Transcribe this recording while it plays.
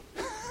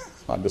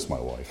I miss my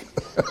wife.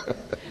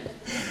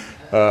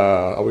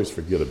 I always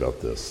forget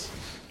about this.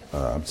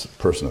 I'm a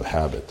person of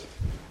habit.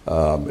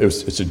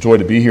 It's a joy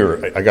to be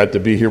here. I got to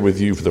be here with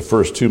you for the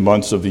first 2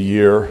 months of the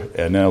year,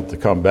 and now to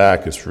come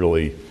back is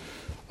really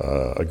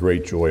a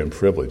great joy and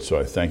privilege. So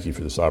I thank you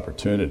for this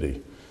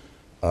opportunity.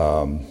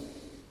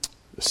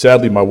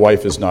 Sadly, my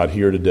wife is not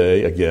here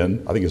today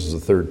again. I think this is the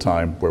third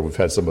time where we've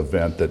had some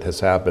event that has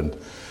happened.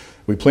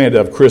 We planned to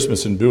have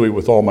Christmas in Bowie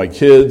with all my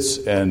kids,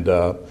 and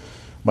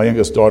my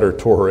youngest daughter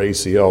tore her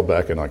ACL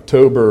back in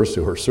October,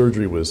 so her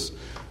surgery was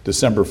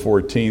December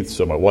 14th,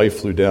 so my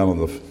wife flew down on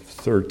the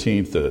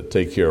 13th to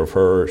take care of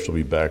her. She'll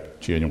be back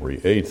January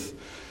 8th.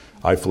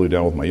 I flew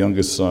down with my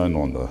youngest son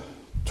on the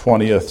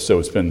 20th, so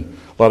it's been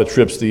a lot of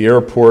trips to the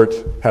airport.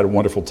 Had a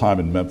wonderful time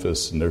in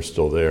Memphis, and they're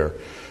still there.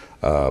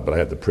 But I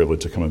had the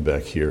privilege of coming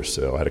back here,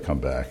 so I had to come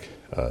back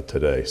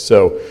today.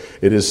 So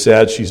it is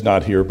sad she's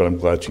not here, but I'm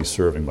glad she's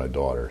serving my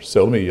daughter.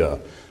 So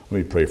let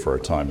me pray for our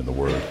time in the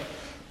Word.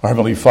 Our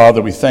Heavenly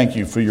Father, we thank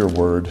you for your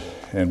Word,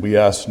 and we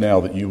ask now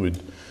that you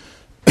would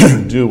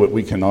do what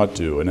we cannot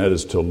do, and that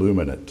is to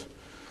illumine it.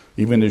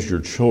 Even as your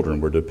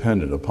children, we're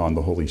dependent upon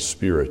the Holy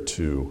Spirit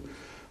to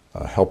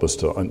help us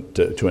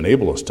to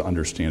enable us to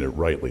understand it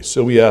rightly.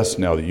 So we ask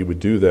now that you would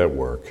do that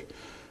work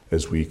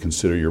as we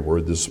consider your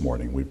word this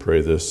morning. We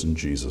pray this in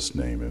Jesus'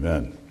 name.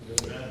 Amen.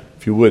 Amen.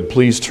 If you would,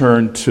 please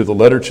turn to the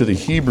letter to the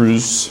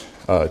Hebrews,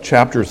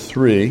 chapter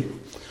 3,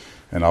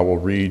 and I will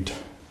read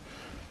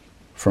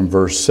from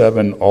verse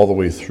 7 all the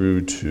way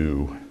through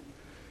to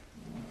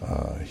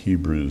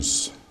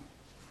Hebrews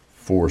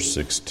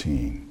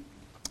 4:16.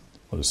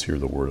 Let us hear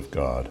the word of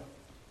God.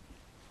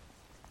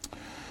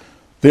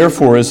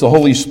 Therefore, as the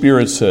Holy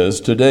Spirit says,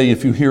 today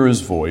if you hear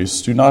his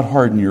voice, do not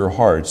harden your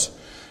hearts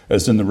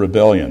as in the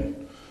rebellion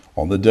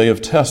on the day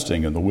of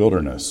testing in the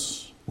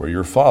wilderness, where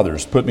your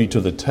fathers put me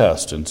to the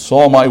test and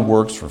saw my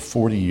works for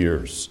 40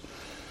 years.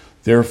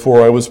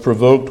 Therefore I was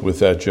provoked with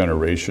that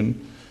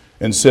generation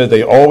and said,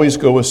 they always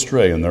go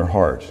astray in their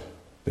heart.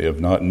 They have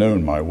not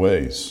known my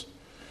ways.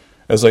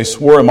 As I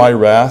swore in my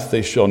wrath,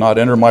 they shall not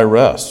enter my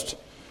rest.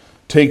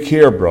 Take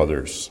care,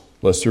 brothers,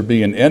 lest there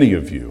be in any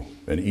of you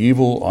an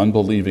evil,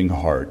 unbelieving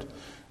heart,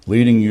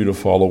 leading you to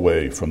fall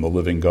away from the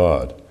living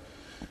God.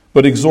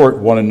 But exhort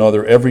one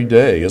another every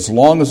day, as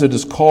long as it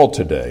is called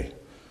today,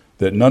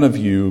 that none of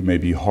you may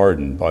be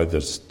hardened by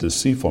this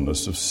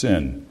deceitfulness of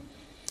sin.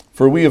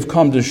 For we have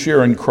come to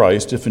share in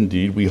Christ, if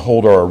indeed we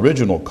hold our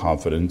original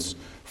confidence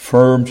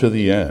firm to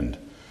the end.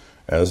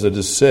 As it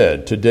is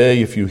said,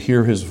 today if you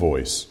hear his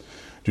voice,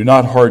 do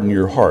not harden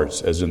your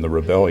hearts as in the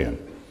rebellion.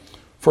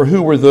 For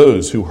who were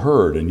those who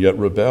heard and yet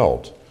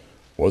rebelled?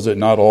 Was it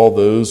not all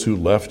those who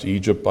left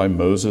Egypt by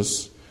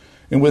Moses?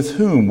 And with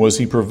whom was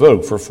he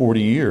provoked for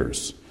 40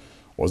 years?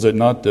 Was it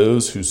not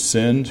those who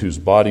sinned, whose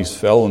bodies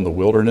fell in the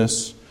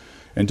wilderness?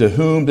 And to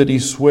whom did he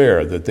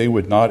swear that they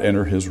would not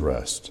enter his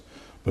rest,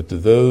 but to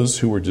those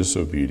who were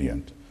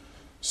disobedient?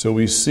 So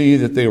we see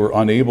that they were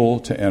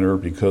unable to enter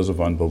because of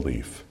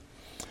unbelief.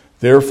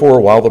 Therefore,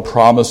 while the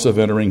promise of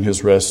entering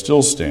his rest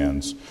still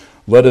stands,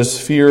 let us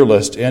fear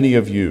lest any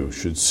of you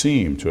should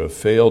seem to have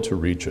failed to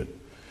reach it.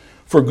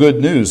 For good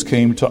news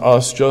came to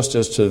us just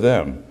as to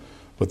them,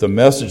 but the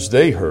message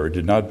they heard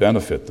did not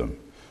benefit them,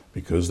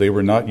 because they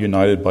were not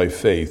united by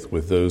faith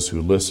with those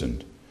who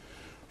listened.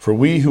 For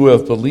we who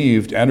have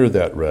believed enter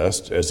that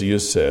rest, as he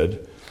has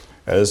said,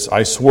 as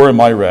I swore in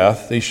my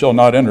wrath, they shall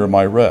not enter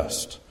my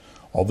rest,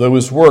 although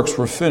his works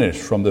were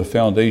finished from the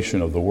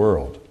foundation of the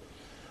world.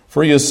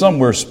 For he has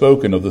somewhere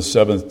spoken of the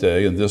seventh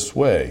day in this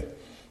way,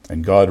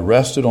 and God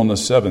rested on the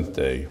seventh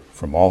day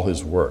from all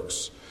his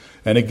works.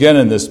 And again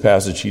in this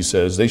passage he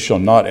says, they shall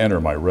not enter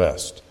my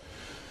rest.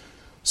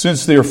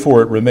 Since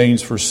therefore it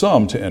remains for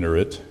some to enter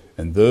it,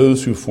 and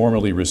those who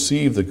formerly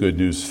received the good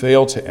news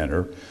fail to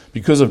enter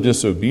because of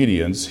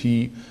disobedience,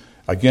 he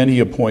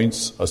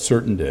appoints a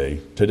certain day,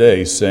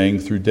 today, saying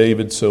through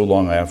David so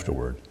long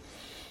afterward,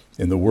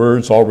 in the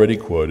words already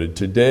quoted,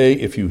 today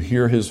if you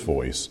hear his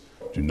voice,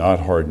 do not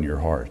harden your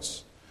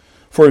hearts.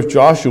 For if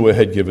Joshua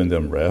had given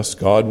them rest,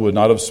 God would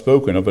not have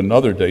spoken of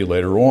another day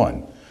later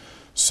on.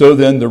 So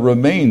then there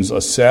remains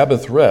a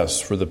Sabbath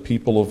rest for the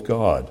people of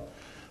God.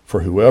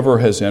 For whoever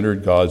has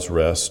entered God's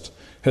rest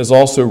has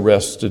also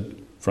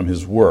rested from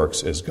his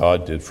works as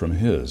God did from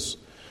his.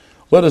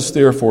 Let us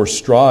therefore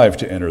strive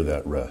to enter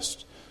that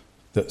rest,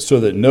 so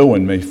that no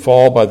one may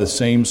fall by the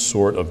same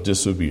sort of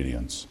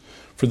disobedience.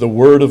 For the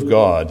word of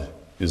God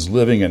is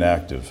living and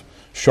active,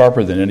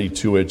 sharper than any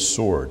two-edged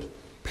sword,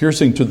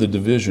 piercing to the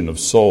division of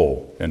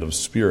soul and of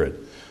spirit,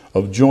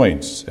 of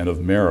joints and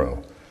of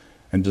marrow,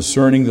 and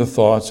discerning the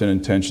thoughts and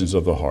intentions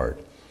of the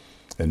heart.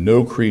 And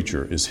no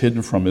creature is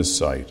hidden from his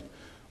sight,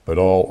 but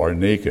all are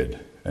naked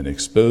and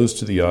exposed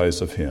to the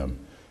eyes of him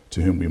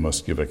to whom we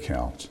must give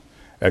account.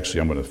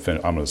 Actually, I'm going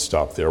to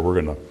stop there.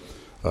 We're going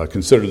to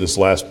consider this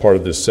last part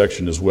of this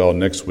section as well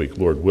next week,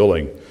 Lord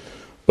willing.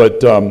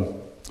 But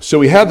so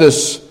we have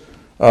this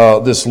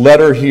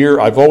letter here.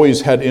 I've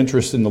always had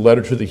interest in the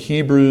letter to the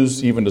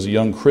Hebrews, even as a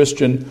young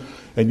Christian,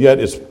 and yet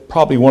it's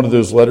probably one of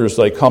those letters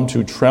that I come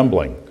to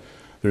trembling,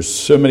 There's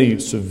so many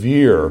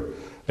severe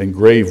and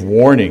grave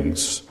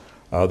warnings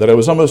that I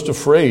was almost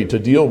afraid to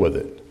deal with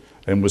it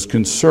and was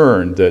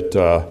concerned that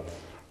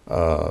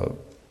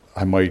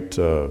I might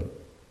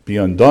be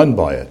undone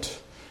by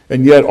it.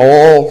 And yet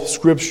all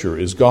Scripture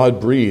is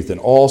God-breathed, and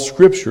all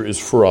Scripture is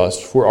for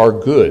us, for our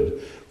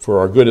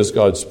good as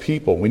God's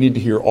people. We need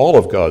to hear all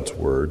of God's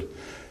Word,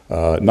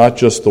 not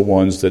just the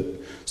ones that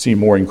seem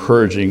more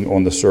encouraging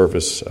on the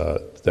surface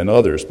than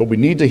others. But we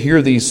need to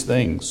hear these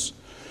things.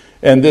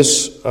 And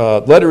this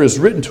letter is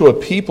written to a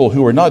people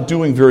who are not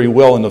doing very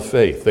well in the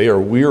faith. They are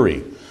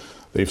weary.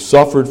 They've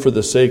suffered for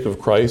the sake of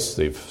Christ.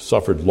 They've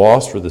suffered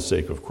loss for the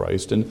sake of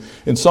Christ. And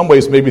in some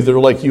ways, maybe they're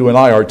like you and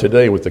I are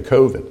today with the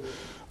COVID,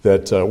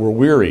 that we're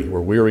weary. We're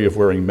weary of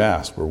wearing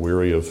masks. We're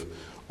weary of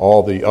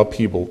all the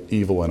upheaval,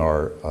 evil in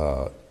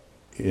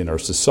our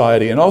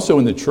society and also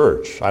in the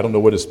church. I don't know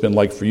what it's been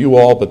like for you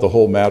all, but the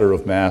whole matter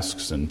of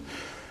masks and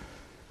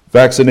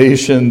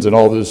vaccinations and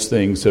all those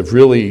things have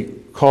really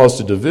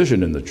caused a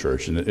division in the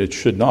church, and it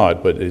should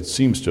not, but it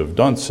seems to have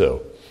done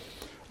so.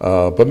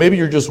 But maybe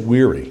you're just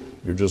weary.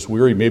 You're just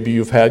weary. Maybe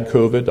you've had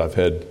COVID. I've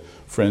had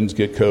friends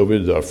get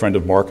COVID. A friend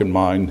of Mark and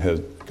mine has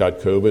got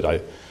COVID.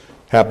 I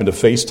happened to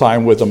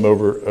FaceTime with him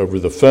over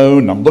the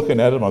phone. I'm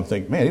looking at him. I'm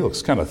thinking, man, he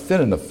looks kind of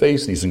thin in the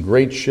face. He's in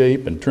great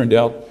shape. And turned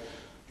out,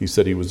 he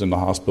said he was in the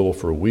hospital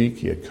for a week.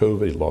 He had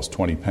COVID. He lost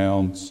 20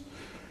 pounds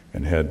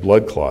and had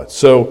blood clots.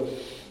 So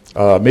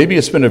maybe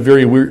it's been a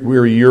very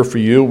weary year for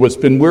you. It's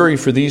been weary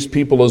for these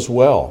people as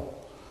well.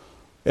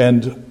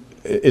 And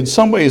in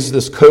some ways,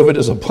 this COVID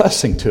is a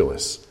blessing to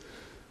us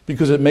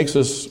because it makes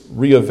us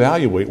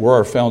reevaluate where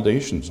our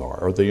foundations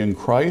are. Are they in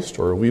Christ,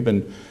 or have we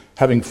been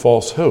having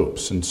false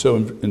hopes? And so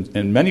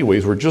in many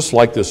ways, we're just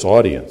like this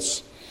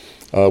audience.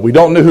 We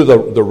don't know who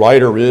the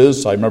writer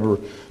is. I remember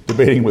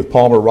debating with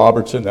Palmer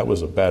Robertson. That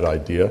was a bad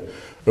idea,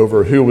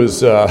 over who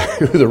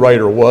the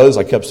writer was.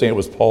 I kept saying it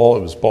was Paul.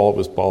 It was Paul. It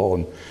was Paul.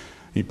 And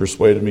he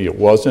persuaded me it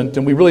wasn't.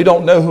 And we really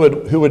don't know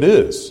who it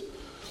is.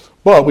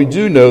 But we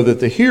do know that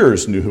the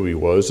hearers knew who he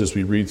was as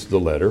we read through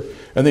the letter,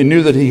 and they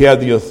knew that he had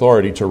the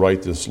authority to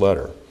write this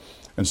letter.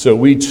 And so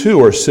we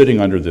too are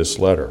sitting under this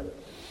letter.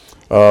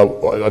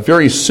 A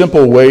very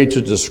simple way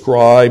to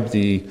describe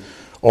the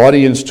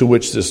audience to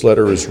which this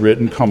letter is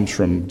written comes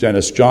from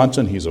Dennis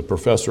Johnson. He's a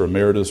professor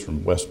emeritus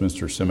from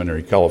Westminster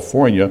Seminary,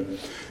 California,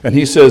 and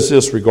he says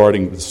this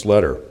regarding this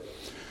letter.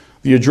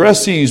 The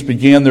addressees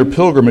began their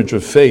pilgrimage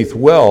of faith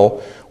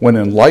well when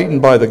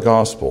enlightened by the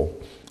gospel,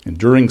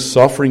 enduring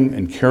suffering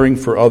and caring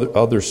for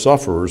other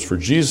sufferers for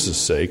Jesus'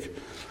 sake.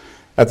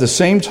 At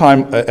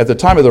the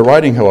time of the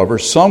writing, however,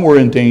 some were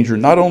in danger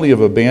not only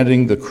of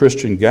abandoning the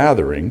Christian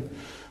gathering,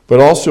 but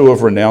also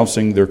of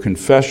renouncing their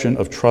confession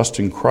of trust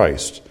in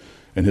Christ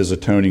and his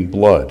atoning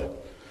blood.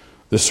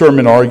 The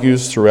sermon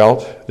argues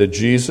throughout that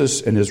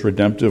Jesus and his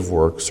redemptive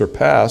work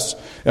surpass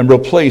and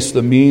replace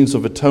the means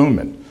of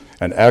atonement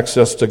and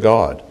access to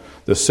God,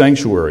 the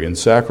sanctuary and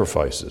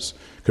sacrifices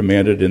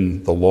commanded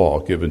in the law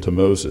given to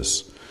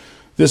Moses.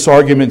 This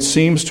argument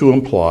seems to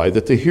imply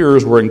that the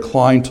hearers were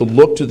inclined to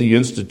look to the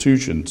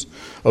institutions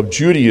of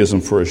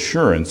Judaism for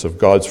assurance of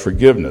God's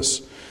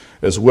forgiveness,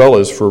 as well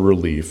as for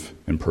relief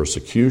in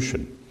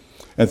persecution.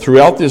 And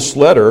throughout this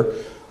letter,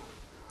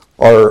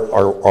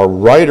 our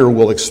writer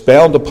will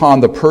expound upon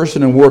the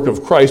person and work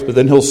of Christ, but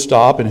then he'll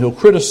stop and he'll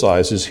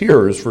criticize his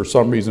hearers for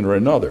some reason or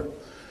another.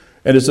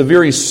 And it's a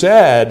very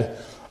sad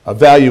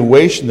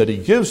evaluation that he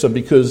gives them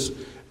because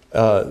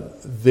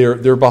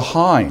they're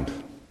behind.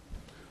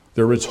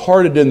 They're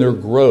retarded in their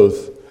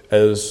growth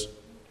as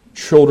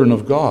children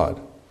of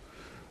God.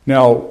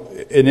 Now,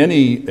 in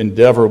any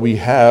endeavor we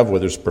have,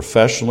 whether it's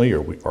professionally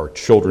or our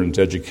children's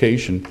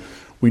education,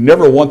 we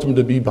never want them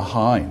to be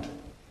behind.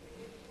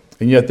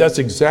 And yet that's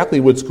exactly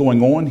what's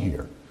going on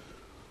here.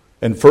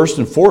 And first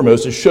and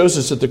foremost, it shows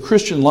us that the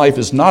Christian life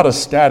is not a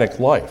static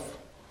life.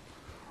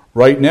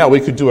 Right now, we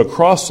could do a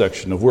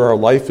cross-section of where our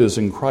life is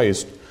in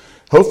Christ.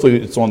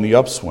 Hopefully, it's on the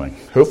upswing.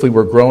 Hopefully,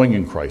 we're growing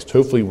in Christ.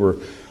 Hopefully, we're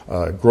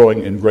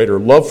growing in greater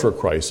love for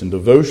Christ and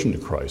devotion to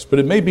Christ. But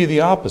it may be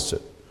the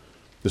opposite.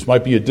 This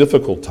might be a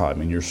difficult time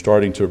and you're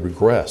starting to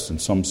regress in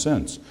some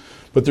sense.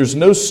 But there's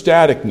no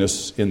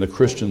staticness in the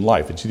Christian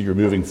life. It's either you're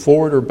moving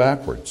forward or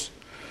backwards.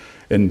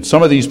 And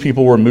some of these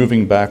people were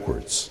moving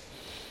backwards.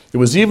 It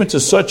was even to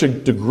such a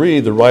degree,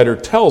 the writer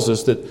tells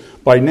us,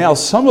 that by now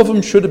some of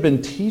them should have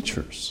been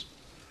teachers.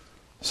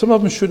 Some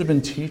of them should have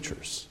been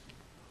teachers.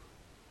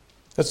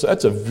 That's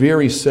a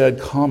very sad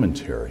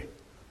commentary.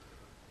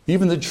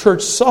 Even the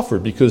church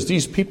suffered because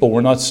these people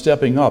were not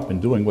stepping up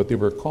and doing what they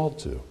were called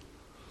to.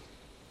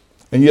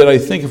 And yet I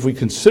think if we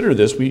consider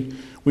this, we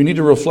need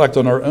to reflect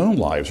on our own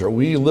lives. Are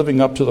we living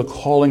up to the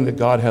calling that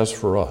God has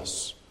for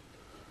us?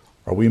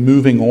 Are we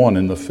moving on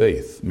in the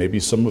faith? Maybe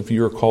some of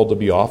you are called to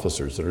be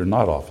officers that are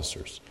not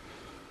officers.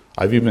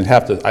 I've even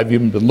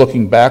been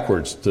looking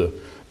backwards to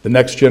the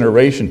next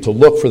generation to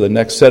look for the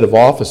next set of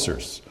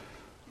officers.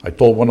 I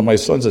told one of my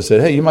sons, I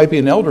said, hey, you might be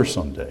an elder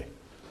someday.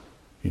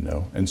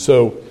 And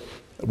so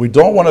we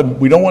don't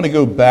want to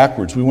go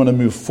backwards. We want to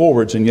move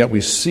forwards, and yet we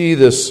see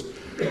this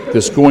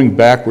this going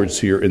backwards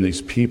here in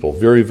these people.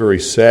 Very, very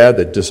sad.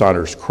 That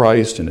dishonors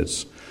Christ, and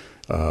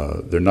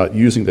they're not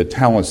using the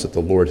talents that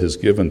the Lord has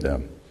given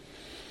them.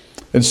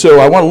 And so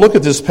I want to look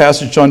at this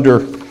passage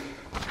under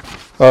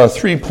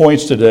 3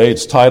 points today.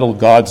 It's titled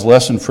God's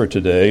Lesson for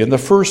Today. And the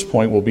first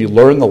point will be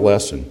learn the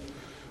lesson.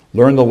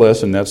 Learn the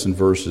lesson, that's in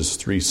verses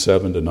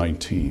 3:7 to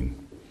 19.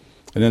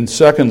 And then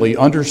secondly,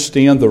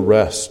 understand the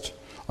rest.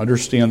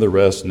 Understand the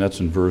rest, and that's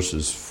in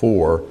verses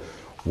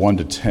 4:1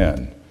 to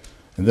 10.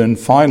 And then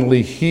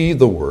finally, heed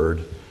the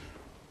word,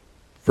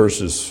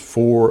 verses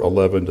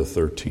 4:11 to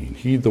 13.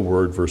 Heed the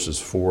word,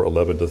 verses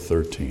 4:11 to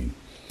 13.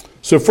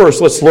 So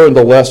first, let's learn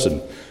the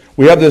lesson.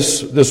 We have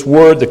this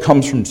word that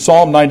comes from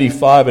Psalm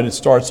 95, and it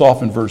starts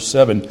off in verse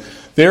 7.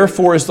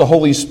 Therefore, as the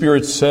Holy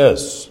Spirit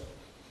says.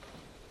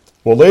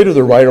 Well, later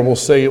the writer will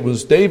say it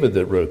was David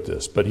that wrote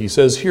this, but he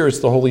says here it's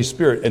the Holy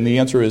Spirit, and the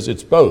answer is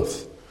it's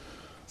both.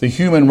 The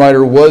human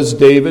writer was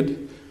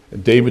David.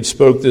 David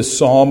spoke this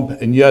psalm,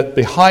 and yet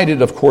behind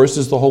it, of course,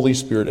 is the Holy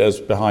Spirit, as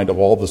behind of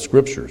all the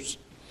scriptures.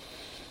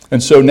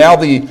 And so now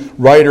the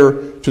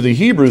writer to the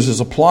Hebrews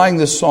is applying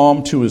this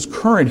psalm to his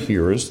current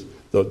hearers,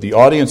 the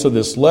audience of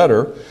this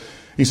letter.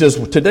 He says,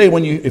 today,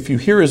 if you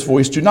hear his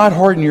voice, do not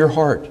harden your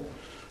heart.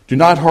 Do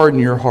not harden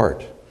your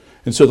heart.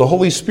 And so the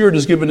Holy Spirit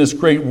has given this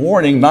great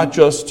warning, not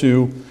just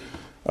to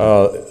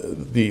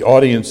the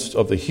audience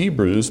of the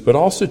Hebrews, but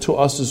also to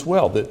us as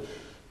well, that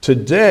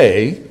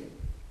today,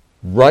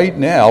 right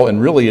now,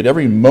 and really at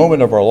every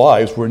moment of our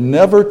lives, we're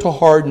never to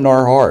harden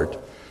our heart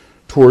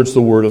towards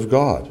the Word of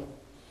God.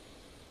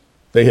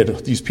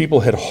 These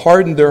people had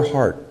hardened their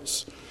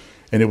hearts,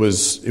 and it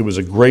was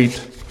a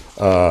great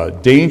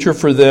danger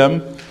for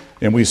them.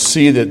 And we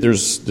see that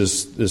there's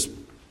this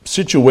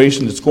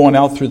situation that's going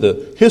out through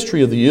the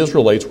history of the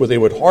Israelites where they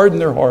would harden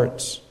their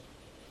hearts.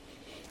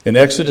 In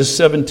Exodus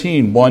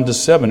 17, 1 to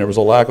 7, there was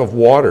a lack of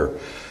water.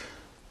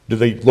 Did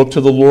they look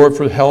to the Lord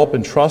for help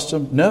and trust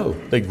Him? No.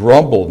 They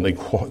grumbled and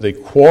they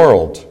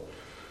quarreled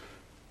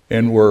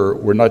and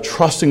were not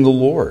trusting the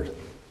Lord.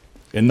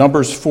 In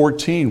Numbers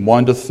 14,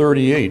 1 to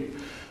 38,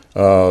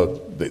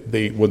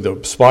 when the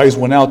spies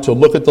went out to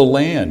look at the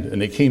land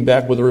and they came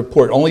back with a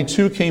report, only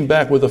 2 came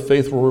back with a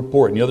faithful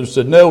report, and the others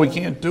said, no, we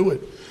can't do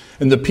it.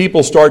 And the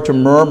people start to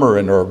murmur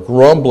and are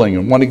grumbling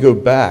and want to go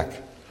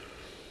back.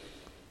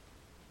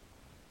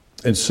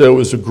 And so it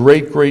was a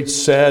great, great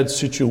sad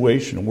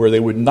situation where they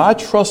would not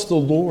trust the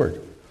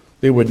Lord.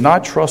 They would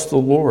not trust the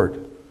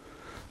Lord.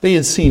 They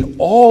had seen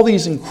all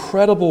these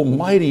incredible,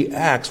 mighty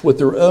acts with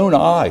their own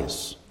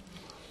eyes.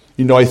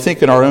 You know, I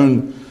think in our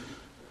own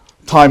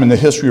time in the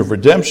history of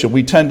redemption,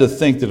 we tend to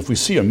think that if we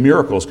see a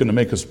miracle, it's going to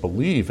make us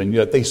believe. And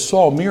yet they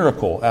saw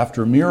miracle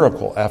after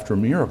miracle after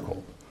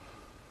miracle.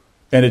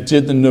 And it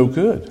did them no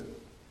good.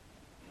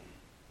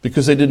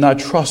 Because they did not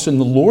trust in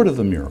the Lord of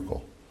the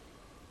miracle.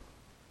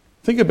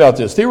 Think about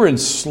this. They were in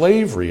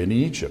slavery in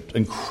Egypt.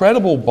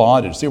 Incredible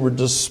bondage. They were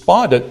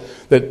despondent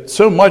that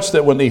so much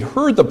that when they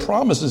heard the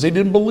promises, they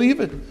didn't believe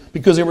it.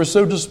 Because they were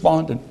so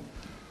despondent.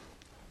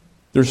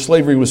 Their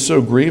slavery was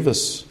so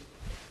grievous.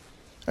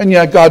 And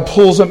yet God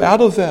pulls them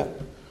out of that.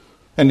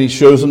 And He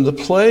shows them the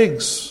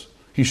plagues.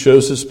 He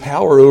shows His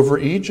power over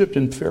Egypt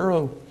and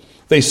Pharaoh.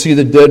 They see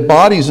the dead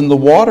bodies in the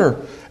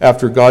water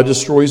after God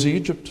destroys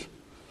Egypt.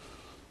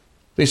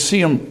 They see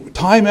Him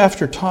time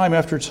after time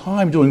after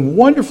time doing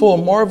wonderful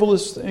and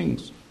marvelous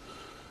things.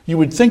 You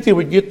would think they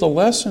would get the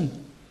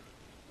lesson.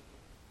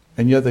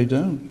 And yet they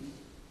don't.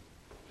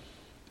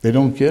 They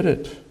don't get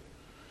it.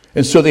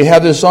 And so they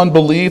have this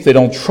unbelief. They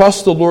don't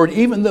trust the Lord,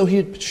 even though He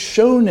had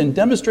shown and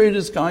demonstrated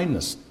His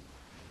kindness.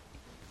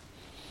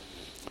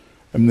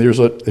 And there's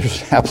an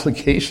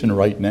application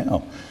right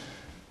now.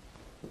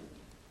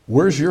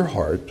 Where's your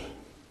heart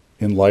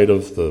in light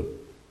of the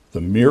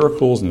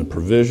miracles and the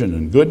provision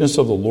and goodness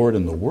of the Lord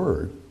and the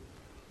Word?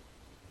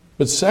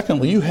 But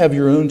secondly, you have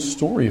your own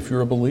story if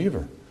you're a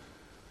believer.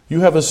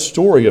 You have a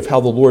story of how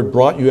the Lord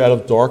brought you out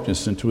of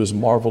darkness into His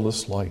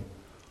marvelous light.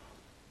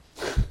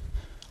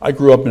 I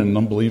grew up in an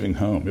unbelieving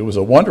home. It was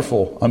a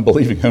wonderful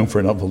unbelieving home for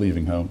an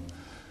unbelieving home.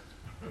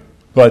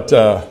 But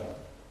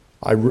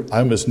I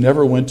almost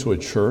never went to a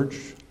church.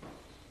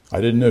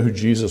 I didn't know who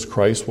Jesus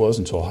Christ was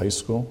until high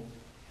school.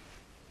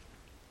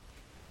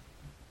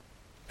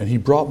 And He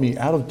brought me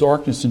out of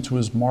darkness into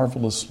His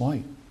marvelous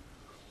light.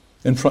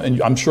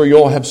 And I'm sure you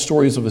all have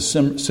stories of a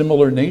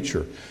similar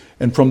nature.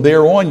 And from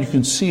there on, you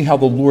can see how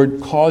the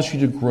Lord caused you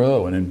to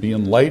grow and be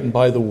enlightened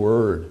by the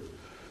Word.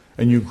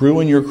 And you grew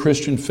in your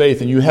Christian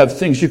faith, and you have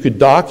things you could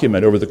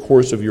document over the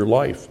course of your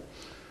life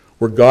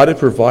where God had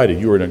provided.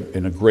 You were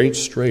in a great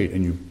strait,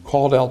 and you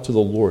called out to the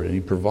Lord, and He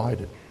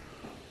provided.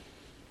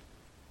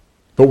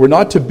 But we're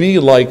not to be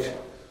like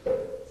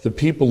the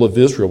people of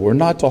Israel. We're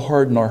not to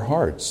harden our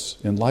hearts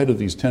in light of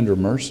these tender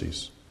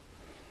mercies.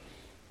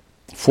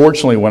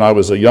 Fortunately, when I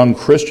was a young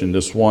Christian,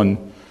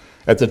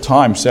 at the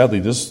time, sadly,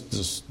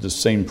 this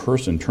same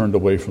person turned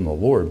away from the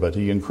Lord, but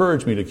he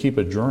encouraged me to keep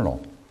a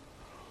journal.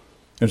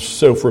 And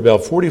so for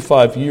about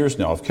 45 years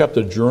now, I've kept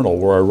a journal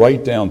where I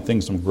write down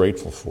things I'm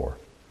grateful for.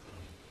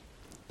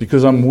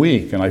 because I'm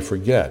weak and I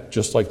forget,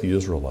 just like the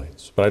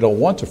Israelites. But I don't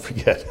want to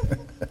forget.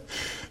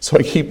 So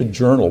I keep a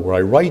journal where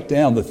I write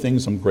down the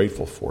things I'm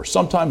grateful for.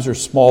 Sometimes they're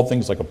small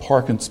things like a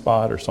parking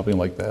spot or something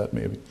like that,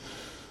 maybe.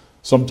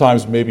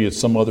 Sometimes maybe it's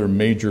some other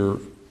major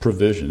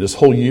provision. This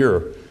whole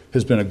year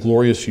has been a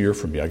glorious year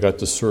for me. I got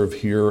to serve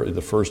here in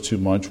the first 2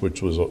 months,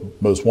 which was the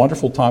most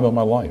wonderful time of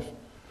my life.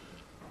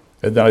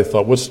 And then I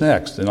thought, what's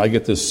next? And I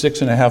get this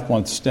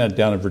 6.5-month stint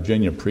down in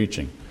Virginia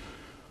preaching.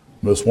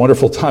 Most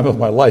wonderful time of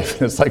my life.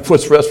 And it's like,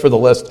 what's left for the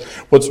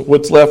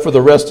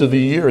rest of the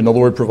year? And the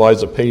Lord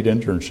provides a paid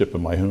internship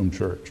in my home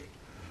church.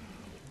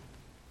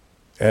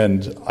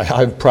 And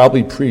I've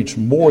probably preached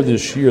more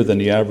this year than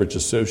the average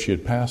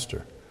associate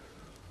pastor.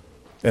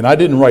 And I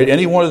didn't write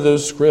any one of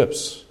those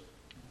scripts.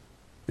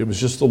 It was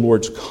just the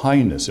Lord's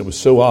kindness. It was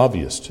so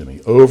obvious to me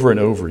over and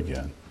over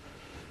again.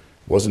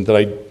 It wasn't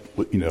that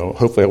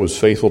hopefully I was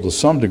faithful to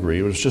some degree.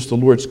 It was just the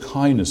Lord's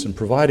kindness in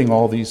providing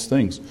all these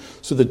things.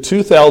 So that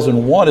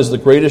 2001 is the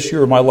greatest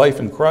year of my life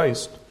in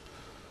Christ.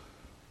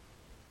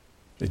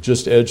 It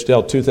just edged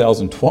out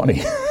 2020,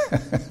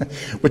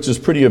 which is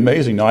pretty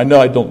amazing. Now, I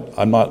know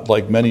I'm not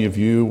like many of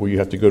you where you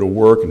have to go to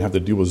work and have to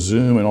deal with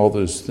Zoom and all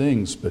those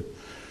things, but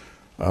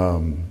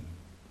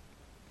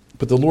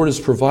the Lord is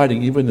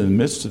providing even in the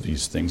midst of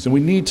these things, and we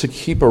need to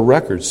keep a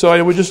record. So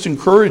I would just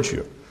encourage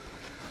you.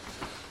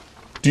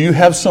 Do you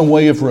have some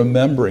way of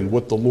remembering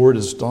what the Lord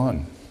has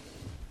done?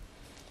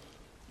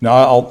 Now,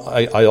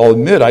 I'll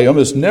admit, I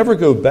almost never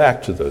go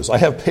back to those. I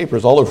have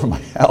papers all over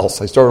my house.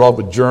 I started off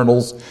with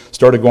journals,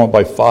 started going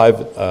by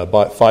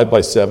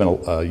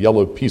 5x7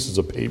 yellow pieces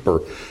of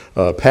paper,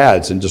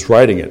 pads, and just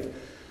writing it.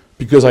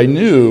 Because I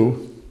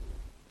knew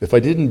if I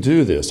didn't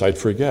do this, I'd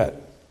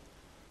forget.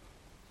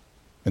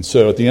 And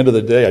so at the end of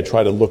the day, I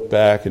try to look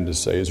back and to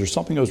say, is there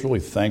something I was really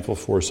thankful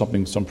for,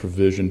 some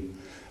provision?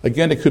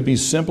 Again, it could be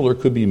simple or it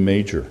could be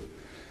major.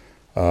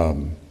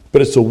 But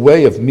it's a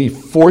way of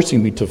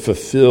forcing me to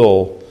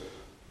fulfill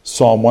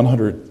Psalm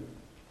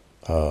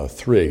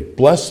 103.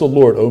 Bless the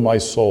Lord, O my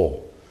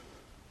soul.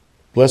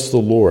 Bless the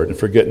Lord, and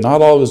forget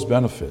not all of his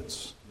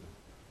benefits.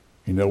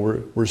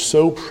 We're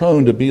so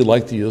prone to be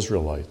like the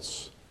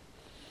Israelites.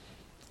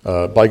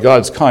 By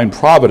God's kind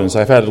providence,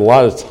 I've had a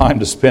lot of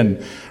time to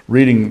spend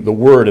reading the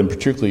Word, and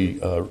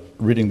particularly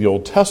reading the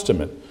Old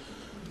Testament.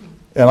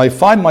 And I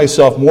find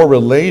myself more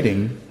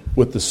relating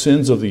with the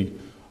sins of the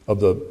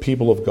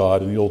people of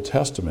God in the Old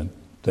Testament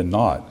than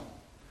not.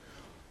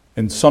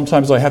 And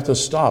sometimes I have to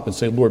stop and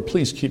say, Lord,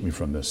 please keep me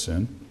from this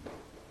sin.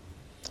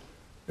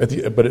 At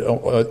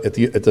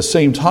the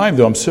same time,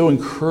 though, I'm so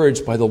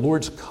encouraged by the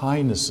Lord's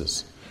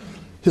kindnesses.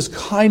 His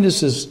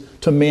kindnesses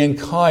to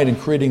mankind in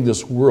creating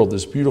this world,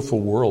 this beautiful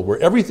world, where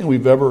everything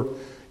we've ever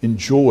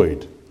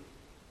enjoyed,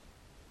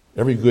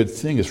 every good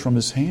thing is from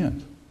his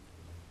hand.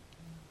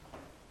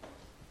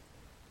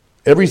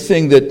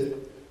 Everything that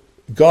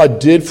God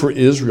did for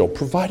Israel,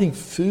 providing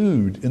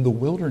food in the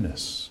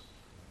wilderness,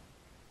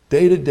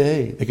 day to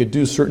day. They could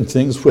do certain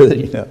things with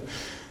it,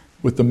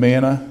 with the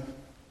manna.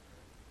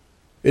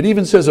 It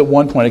even says at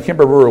one point, I can't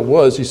remember where it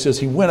was, he says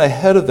he went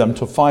ahead of them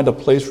to find a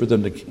place for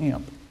them to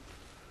camp.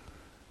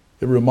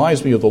 It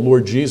reminds me of the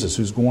Lord Jesus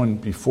who's going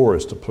before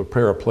us to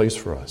prepare a place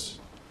for us.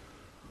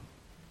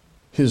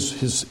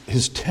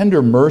 His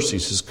tender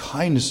mercies, his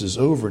kindnesses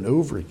over and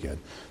over again.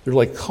 They're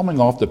like coming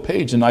off the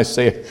page, and I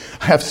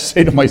have to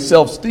say to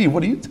myself, Steve,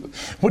 what are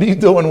you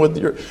doing with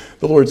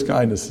the Lord's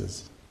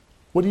kindnesses?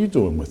 What are you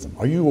doing with them?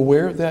 Are you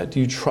aware of that? Do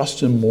you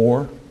trust him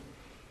more?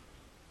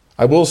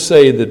 I will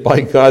say that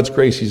by God's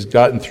grace, he's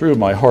gotten through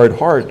my hard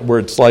heart, where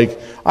it's like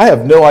I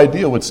have no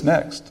idea what's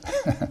next.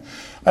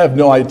 I have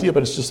no idea,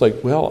 but it's just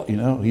like, well,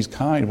 he's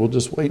kind. We'll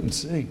just wait and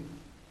see.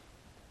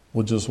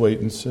 We'll just wait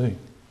and see.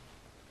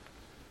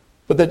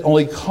 But that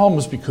only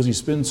comes because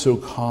he's been so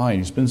kind.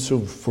 He's been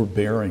so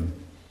forbearing.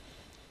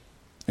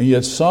 And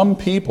yet some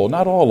people,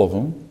 not all of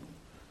them,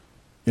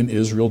 in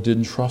Israel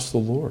didn't trust the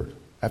Lord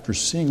after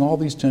seeing all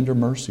these tender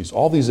mercies,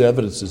 all these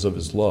evidences of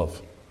his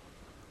love.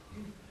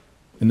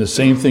 And the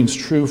same thing's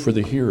true for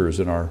the hearers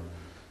in our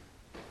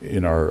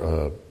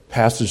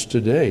passage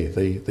today.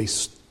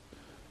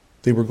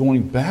 They were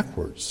going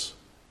backwards.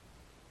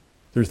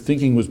 Their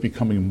thinking was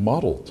becoming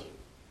muddled.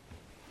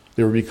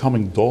 They were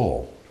becoming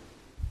dull.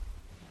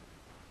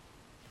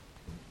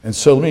 And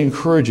so let me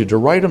encourage you to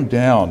write them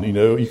down.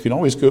 You can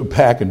always go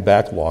back and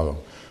backlog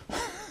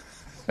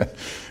them.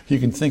 You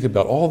can think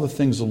about all the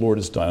things the Lord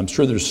has done. I'm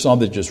sure there's some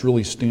that just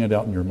really stand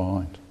out in your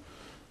mind.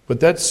 But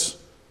that's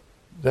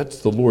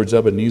the Lord's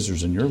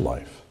Ebenezer's in your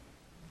life.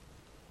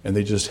 And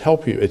they just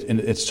help you.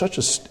 And it's such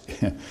a...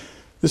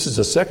 This is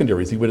a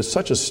secondary thing, but it's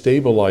such a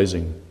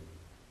stabilizing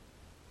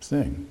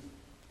thing.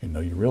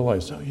 You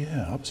realize, oh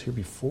yeah, I was here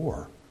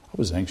before. I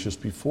was anxious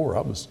before.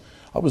 I was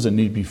in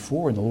need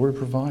before, and the Lord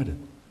provided.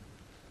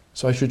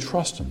 So I should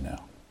trust him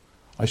now.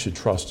 I should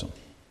trust him.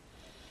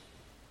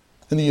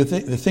 And the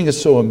thing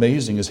that's so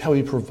amazing is how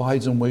he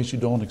provides in ways you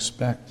don't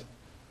expect.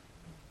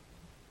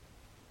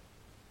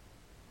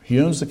 He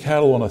owns the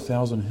cattle on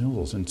 1,000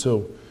 hills, and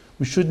so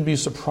we shouldn't be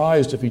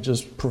surprised if he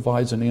just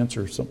provides an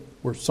answer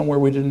somewhere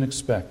we didn't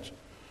expect.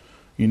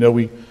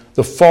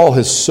 The fall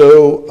has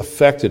so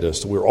affected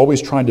us that we're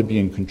always trying to be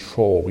in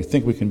control. We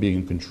think we can be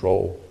in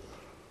control.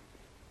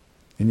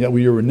 And yet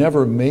we were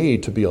never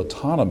made to be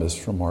autonomous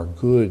from our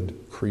good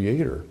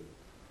Creator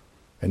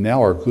and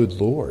now our good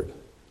Lord.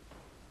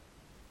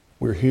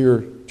 We're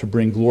here to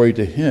bring glory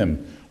to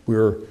Him.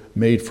 We're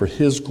made for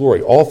His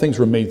glory. All things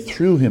were made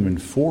through Him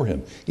and for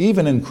Him,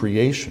 even in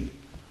creation.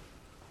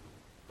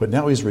 But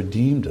now He's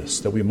redeemed us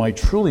that we might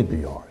truly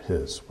be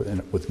His,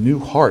 with new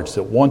hearts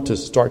that want to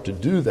start to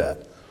do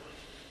that.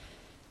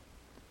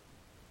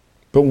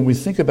 But when we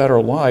think about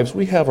our lives,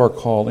 we have our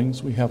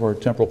callings, we have our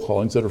temporal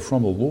callings that are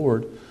from the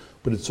Lord,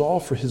 but it's all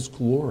for His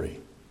glory.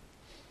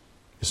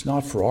 It's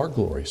not for our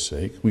glory's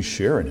sake. We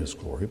share in His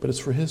glory, but it's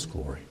for His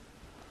glory.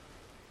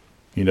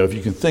 If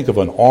you can think of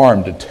an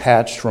arm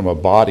detached from a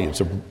body, it's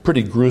a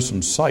pretty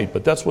gruesome sight,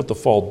 but that's what the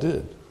fall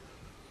did.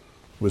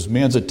 It was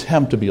man's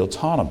attempt to be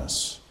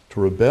autonomous, to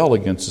rebel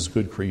against his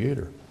good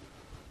Creator,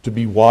 to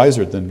be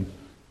wiser than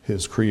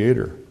his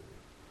Creator.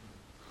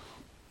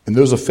 And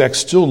those effects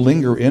still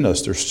linger in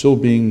us. They're still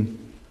being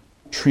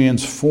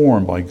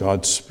transformed by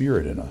God's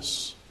Spirit in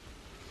us.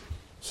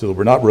 So that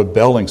we're not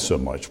rebelling so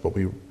much, but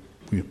we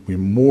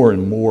more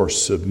and more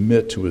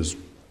submit to His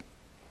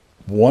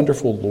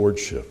wonderful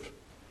lordship,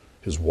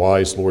 His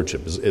wise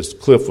lordship. As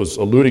Cliff was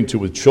alluding to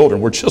with children,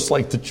 we're just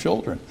like the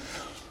children.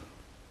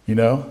 You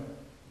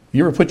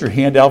ever put your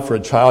hand out for a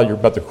child, you're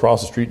about to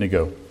cross the street and they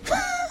go,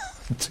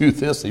 do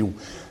this.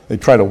 They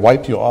try to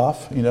wipe you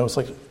off. It's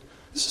like,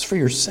 this is for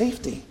your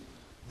safety.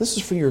 This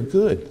is for your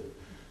good.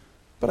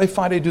 But I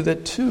find I do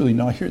that too.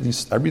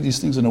 I read these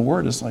things in the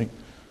Word. It's like,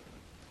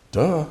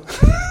 duh.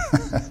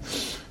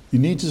 You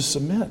need to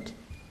submit.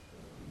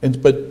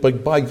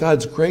 But by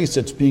God's grace,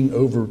 it's being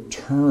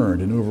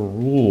overturned and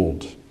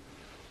overruled.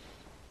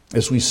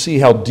 As we see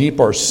how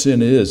deep our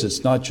sin is,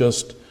 it's not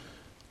just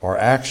our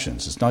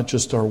actions, it's not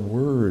just our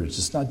words,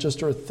 it's not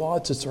just our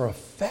thoughts, it's our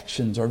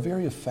affections, our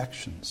very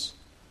affections.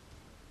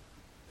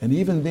 And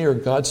even there,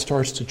 God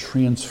starts to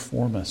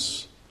transform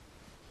us.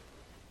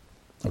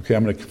 Okay,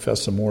 I'm going to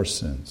confess some more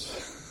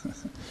sins.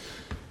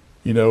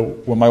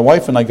 When my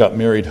wife and I got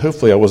married,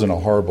 hopefully I wasn't a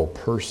horrible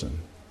person.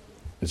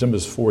 It's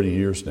almost 40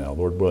 years now,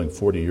 Lord willing,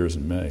 40 years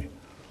in May.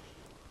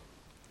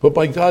 But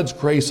by God's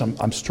grace,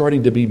 I'm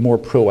starting to be more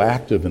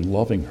proactive in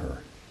loving her.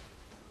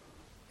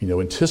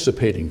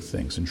 Anticipating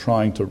things and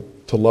trying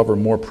to love her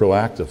more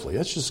proactively.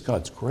 That's just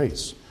God's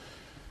grace.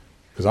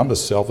 Because I'm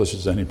as selfish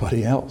as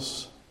anybody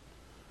else.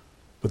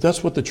 But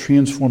that's what the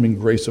transforming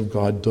grace of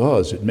God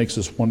does. It makes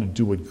us want to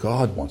do what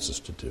God wants us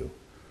to do.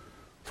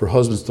 For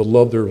husbands to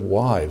love their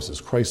wives as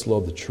Christ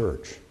loved the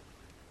church.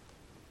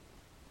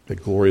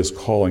 That glorious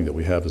calling that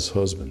we have as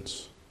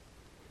husbands.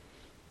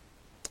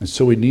 And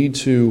so we need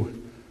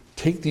to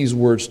take these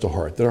words to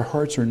heart, that our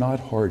hearts are not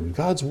hardened.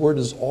 God's word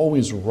is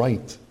always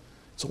right.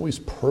 It's always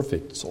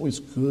perfect. It's always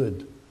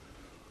good.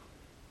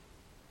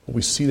 But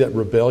we see that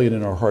rebellion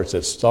in our hearts,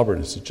 that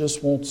stubbornness. It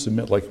just won't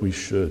submit like we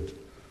should.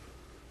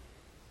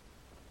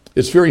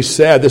 It's very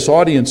sad. This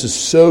audience is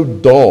so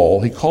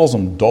dull. He calls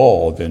them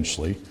dull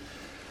eventually.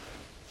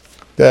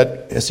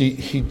 That as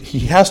he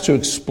has to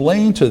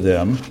explain to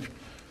them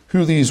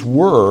who these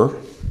were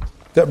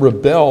that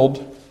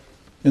rebelled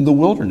in the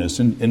wilderness.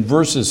 In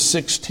verses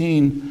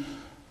 16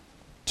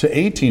 to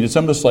 18, it's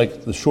almost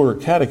like the shorter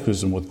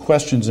catechism with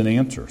questions and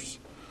answers.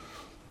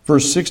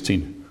 Verse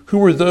 16, who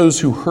were those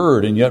who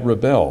heard and yet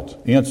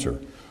rebelled? Answer,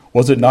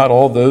 was it not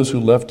all those who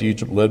left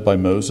Egypt led by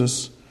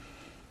Moses?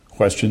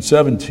 Question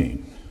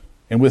 17,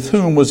 and with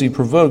whom was he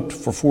provoked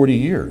for 40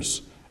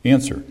 years?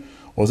 Answer,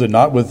 was it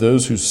not with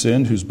those who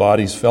sinned, whose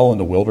bodies fell in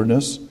the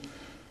wilderness?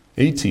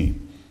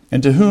 18,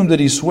 and to whom did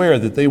he swear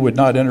that they would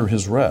not enter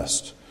his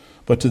rest,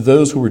 but to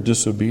those who were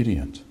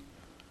disobedient?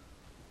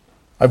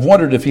 I've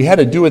wondered if he had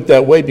to do it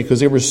that way because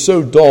they were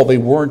so dull they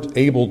weren't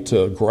able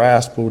to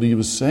grasp what he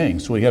was saying.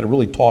 So he had to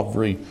really talk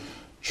very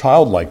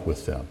childlike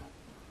with them,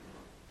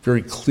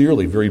 very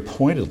clearly, very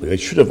pointedly. They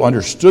should have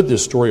understood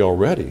this story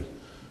already,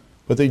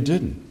 but they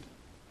didn't.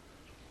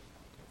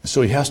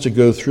 So he has to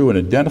go through and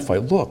identify,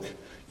 look,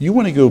 you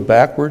want to go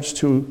backwards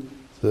to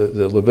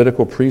the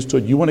Levitical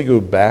priesthood? You want to go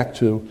back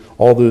to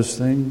all those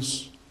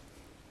things?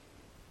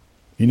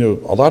 A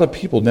lot of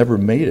people never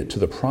made it to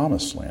the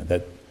promised land,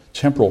 that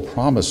temporal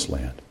promised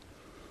land.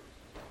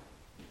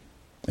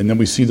 And then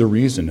we see the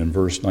reason in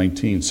verse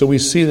 19. So we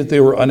see that they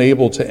were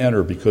unable to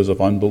enter because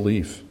of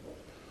unbelief.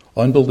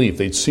 Unbelief.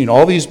 They'd seen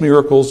all these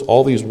miracles,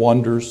 all these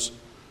wonders,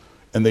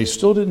 and they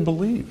still didn't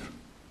believe.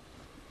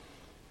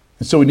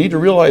 And so we need to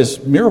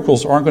realize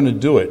miracles aren't going to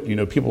do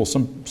it. People,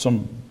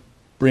 some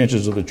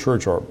branches of the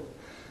church are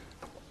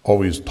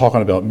always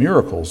talking about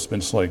miracles, but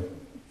it's like,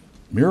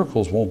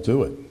 miracles won't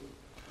do it.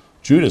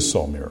 Judas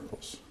saw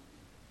miracles.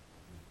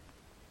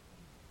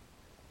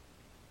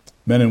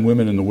 Men and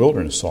women in the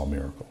wilderness saw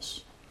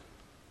miracles.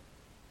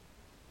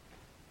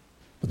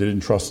 But they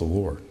didn't trust the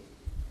Lord.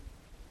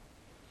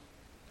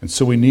 And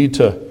so we need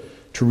to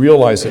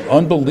realize that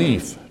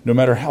unbelief, no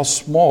matter how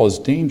small, is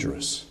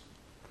dangerous.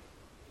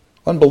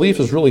 Unbelief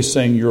is really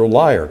saying, you're a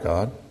liar,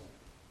 God.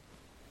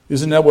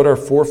 Isn't that what our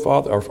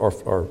forefather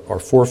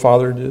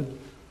did?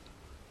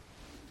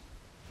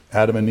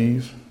 Adam and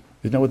Eve.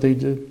 Isn't that what they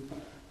did?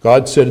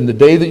 God said, in the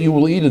day that you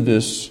will eat of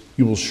this,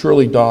 you will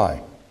surely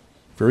die.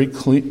 Very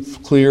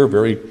clear,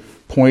 very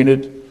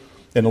pointed,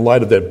 in the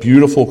light of that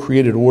beautiful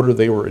created order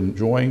they were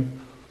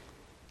enjoying.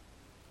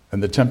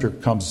 And the tempter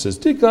comes and says,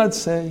 did God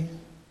say?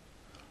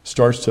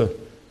 Starts to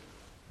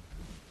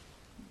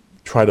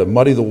try to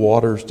muddy the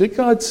waters. Did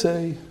God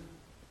say?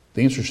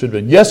 The answer should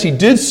have been, yes, he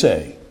did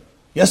say.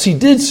 Yes, he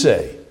did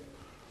say.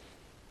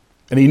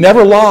 And he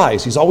never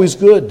lies. He's always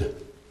good.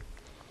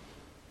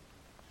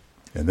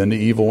 And then the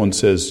evil one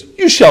says,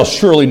 you shall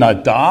surely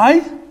not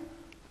die.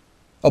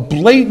 A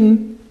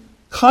blatant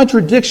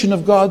contradiction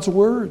of God's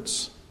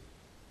words.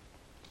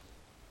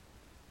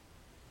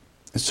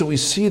 And so we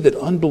see that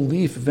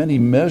unbelief of any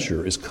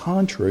measure is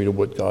contrary to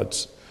what God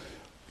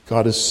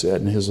has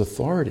said in his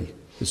authority,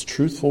 his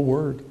truthful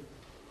word.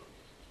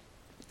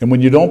 And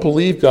when you don't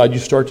believe God, you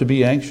start to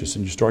be anxious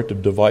and you start to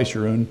devise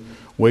your own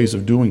ways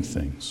of doing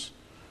things.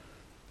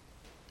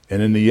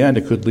 And in the end,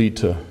 it could lead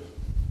to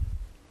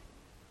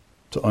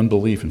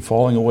unbelief and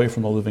falling away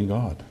from the living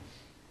God.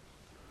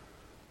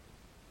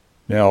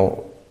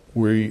 Now,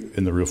 we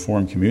in the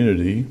Reformed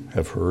community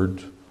have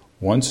heard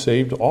once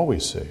saved,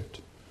 always saved.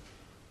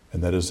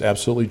 And that is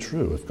absolutely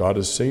true. If God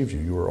has saved you,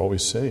 you are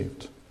always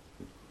saved.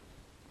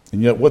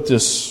 And yet what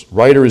this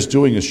writer is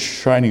doing is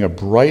shining a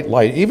bright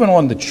light, even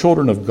on the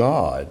children of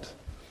God,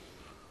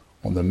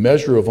 on the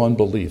measure of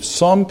unbelief.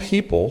 Some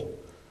people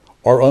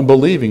are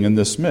unbelieving in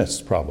this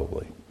midst,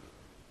 probably.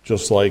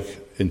 Just like,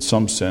 in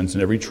some sense,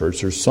 in every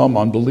church, there's some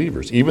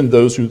unbelievers, even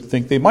those who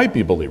think they might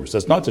be believers.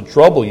 That's not to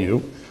trouble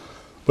you,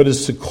 but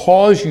it's to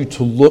cause you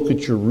to look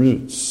at your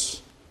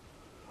roots.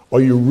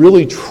 Are you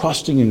really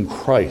trusting in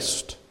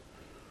Christ?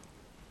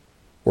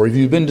 Or have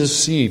you been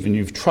deceived and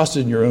you've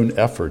trusted in your own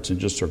efforts and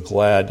just are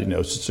glad,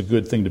 it's just a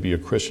good thing to be a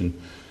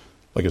Christian,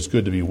 like it's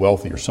good to be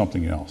wealthy or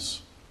something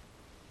else.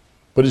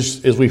 But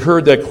as we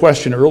heard that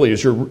question earlier,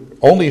 is your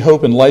only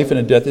hope in life and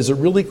in death, is it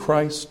really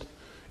Christ?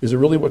 Is it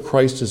really what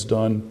Christ has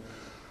done?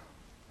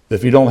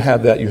 If you don't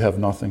have that, you have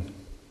nothing.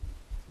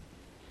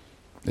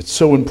 It's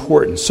so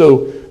important.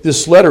 So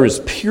this letter,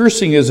 as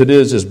piercing as it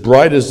is, as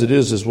bright as it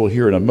is, as we'll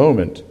hear in a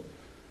moment,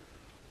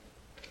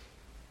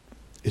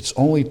 it's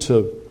only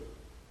to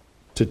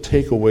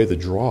take away the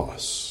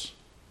dross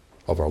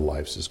of our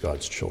lives as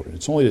God's children.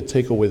 It's only to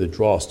take away the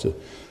dross,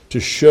 to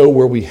show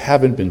where we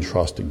haven't been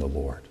trusting the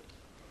Lord.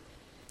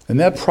 And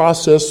that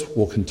process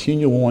will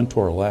continue on to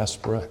our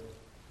last breath.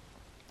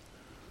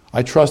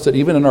 I trust that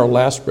even in our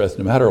last breath,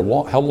 no matter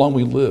how long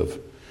we live,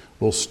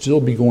 we'll still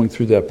be going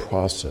through that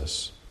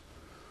process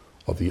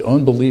of the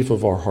unbelief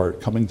of our heart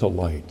coming to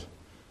light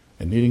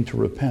and needing to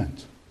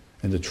repent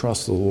and to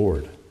trust the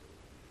Lord.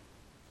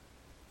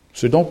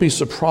 So don't be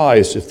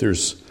surprised if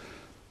there's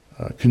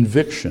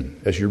conviction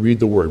as you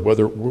read the Word.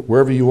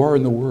 Wherever you are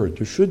in the Word,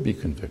 there should be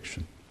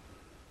conviction.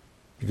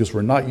 Because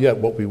we're not yet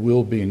what we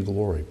will be in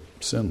glory,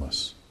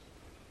 sinless.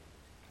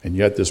 And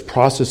yet this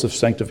process of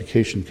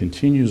sanctification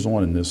continues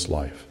on in this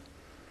life.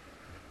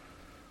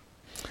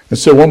 And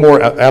so one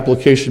more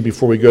application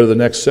before we go to the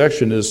next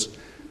section is,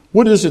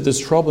 what is it that's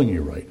troubling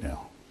you right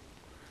now?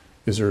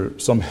 Is there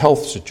some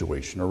health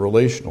situation, or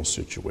relational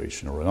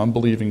situation, or an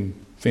unbelieving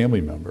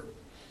family member?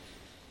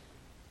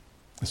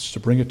 It's to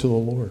bring it to the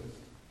Lord,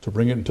 to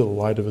bring it into the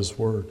light of His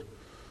Word,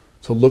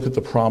 to look at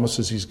the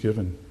promises He's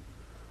given.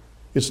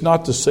 It's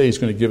not to say He's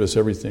going to give us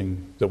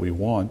everything that we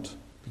want,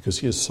 because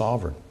He is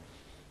sovereign.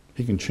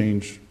 He can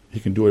change,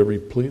 He can do whatever He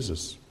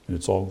pleases, and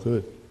it's all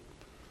good.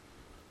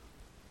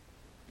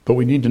 But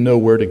we need to know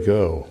where to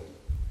go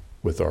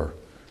with our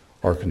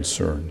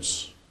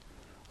concerns.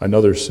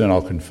 Another sin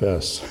I'll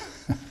confess.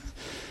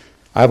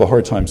 I have a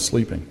hard time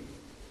sleeping.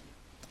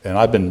 And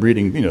I've been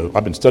reading,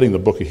 I've been studying the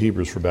book of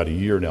Hebrews for about a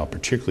year now,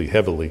 particularly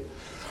heavily,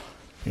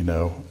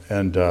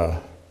 and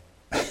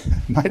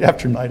night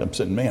after night I'm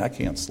saying, man, I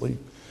can't sleep.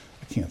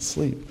 And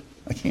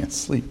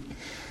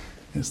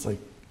it's like,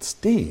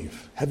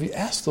 Steve, have you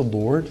asked the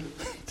Lord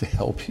to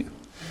help you?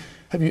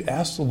 Have you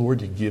asked the Lord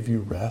to give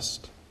you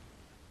rest?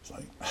 It's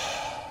like,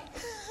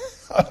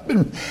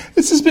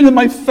 this has been in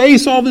my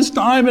face all this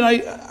time, and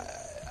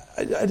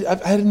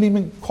I hadn't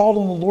even called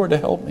on the Lord to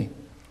help me.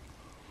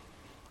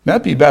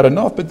 That'd be bad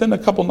enough, but then a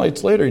couple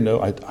nights later,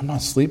 I'm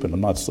not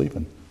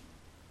sleeping.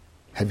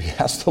 Have you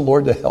asked the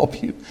Lord to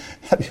help you?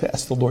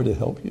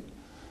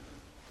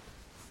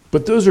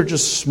 But those are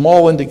just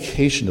small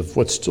indication of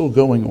what's still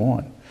going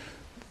on.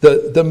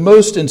 The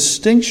most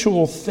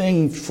instinctual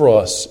thing for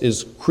us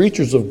as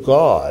creatures of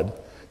God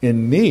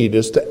in need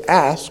is to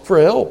ask for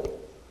help.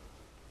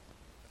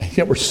 And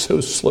yet we're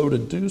so slow to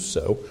do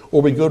so,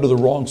 or we go to the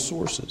wrong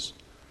sources.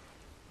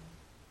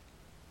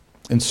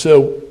 And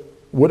so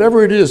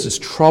whatever it is that's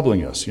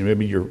troubling us,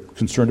 maybe you're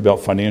concerned about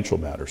financial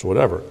matters,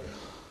 whatever,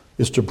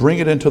 is to bring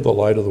it into the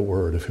light of the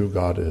Word of who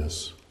God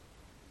is.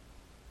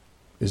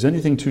 Is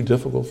anything too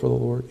difficult for the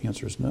Lord? The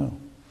answer is no.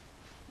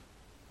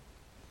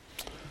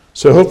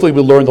 So hopefully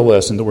we learn the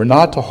lesson that we're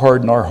not to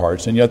harden our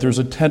hearts, and yet there's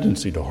a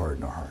tendency to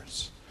harden our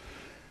hearts.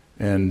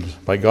 And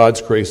by God's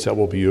grace, that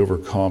will be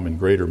overcome in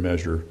greater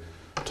measure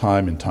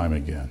time and time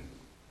again.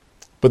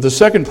 But the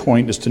second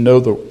point is to know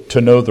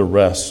the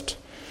rest.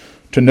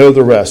 To know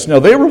the rest. Now,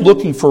 they were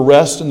looking for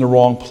rest in the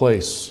wrong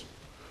place.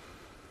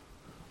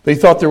 They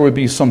thought there would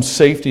be some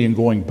safety in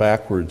going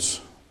backwards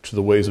to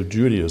the ways of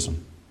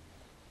Judaism.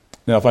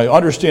 Now, if I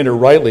understand it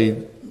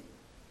rightly,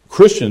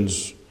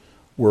 Christians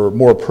were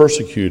more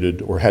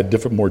persecuted or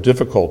had more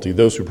difficulty,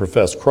 those who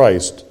professed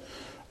Christ,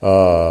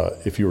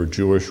 if you were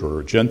Jewish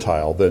or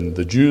Gentile, than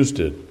the Jews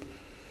did.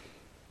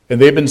 And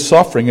they've been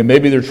suffering, and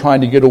maybe they're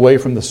trying to get away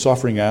from the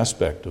suffering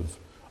aspect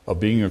of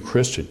being a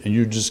Christian, and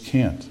you just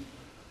can't.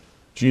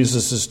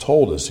 Jesus has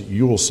told us that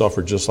you will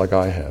suffer just like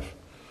I have,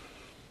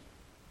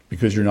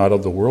 because you're not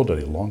of the world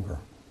any longer.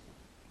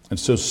 And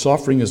so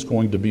suffering is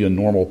going to be a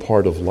normal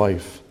part of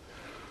life.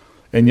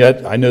 And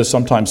yet, I know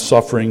sometimes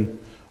suffering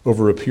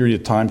over a period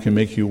of time can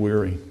make you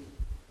weary.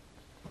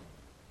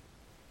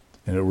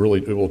 And it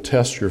will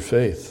test your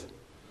faith.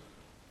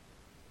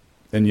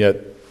 And yet,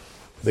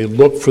 they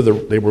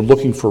were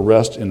looking for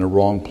rest in the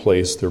wrong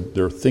place.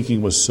 Their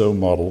thinking was so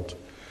muddled.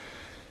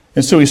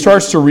 And so he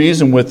starts to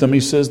reason with them. He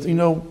says,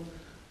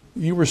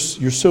 you're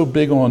so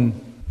big on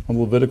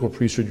Levitical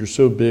priesthood, you're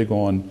so big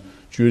on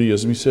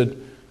Judaism. He said,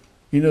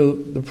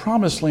 the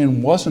promised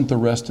land wasn't the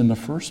rest in the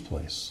first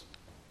place.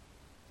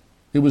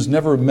 It was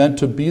never meant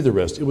to be the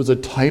rest. It was a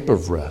type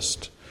of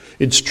rest.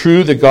 It's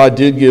true that God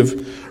did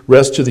give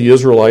rest to the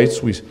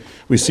Israelites.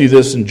 We see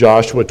this in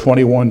Joshua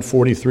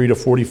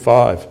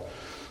 21:43-45.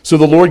 So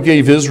the Lord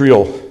gave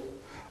Israel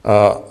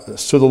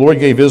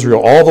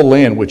all the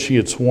land which he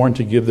had sworn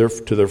to give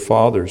to their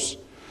fathers.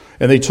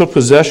 And they took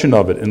possession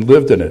of it and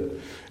lived in it.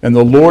 And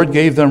the Lord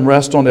gave them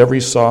rest on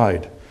every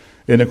side,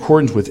 in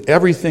accordance with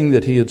everything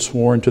that he had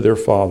sworn to their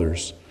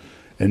fathers.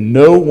 And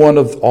no one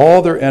of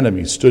all their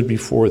enemies stood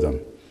before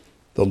them.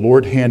 The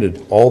Lord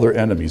handed all their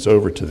enemies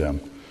over to them.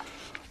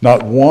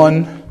 Not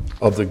one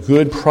of the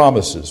good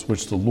promises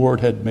which the Lord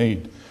had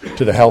made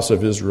to the house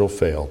of Israel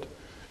failed.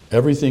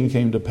 Everything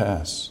came to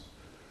pass.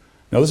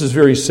 Now this is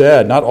very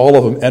sad. Not all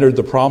of them entered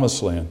the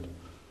promised land.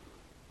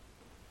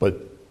 But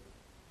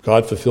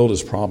God fulfilled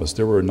his promise.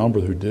 There were a number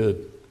who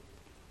did.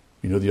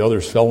 The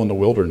others fell in the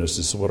wilderness.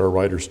 This is what our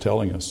writer's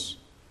telling us.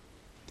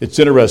 It's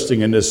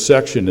interesting in this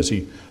section as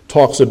he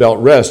talks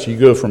about rest, you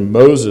go from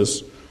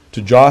Moses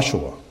to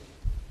Joshua.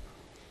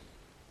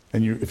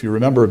 And if you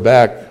remember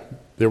back,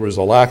 there was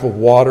a lack of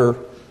water.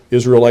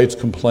 Israelites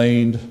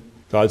complained.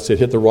 God said,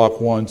 hit the rock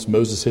once.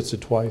 Moses hits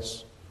it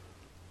twice.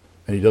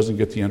 And he doesn't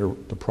get to enter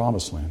the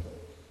promised land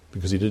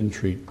because he didn't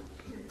treat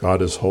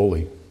God as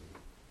holy.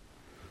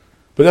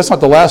 But that's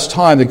not the last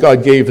time that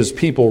God gave his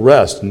people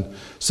rest. In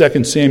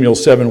 2 Samuel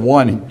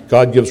 7:1,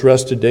 God gives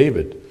rest to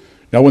David.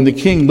 Now, when the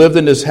king lived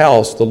in his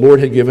house, the Lord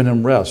had given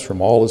him rest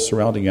from all his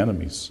surrounding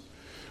enemies.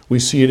 We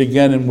see it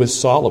again with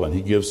Solomon.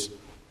 He gives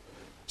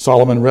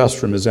Solomon rest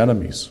from his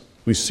enemies.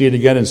 We see it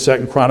again in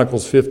 2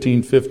 Chronicles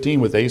 15:15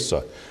 with Asa.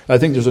 And I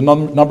think there's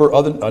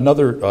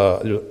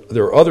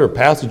there are other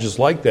passages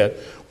like that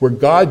where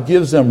God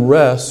gives them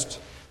rest,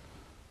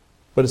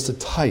 but it's a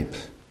type.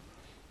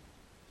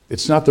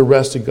 It's not the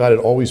rest that God had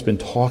always been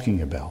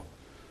talking about.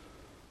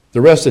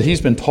 The rest that he's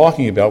been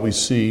talking about we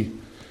see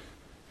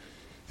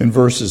in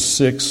verses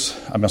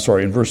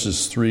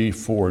 3,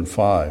 4, and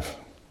 5.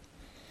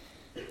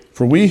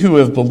 For we who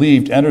have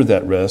believed enter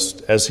that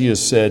rest, as he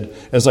has said,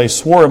 as I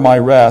swore in my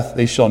wrath,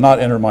 they shall not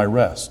enter my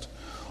rest,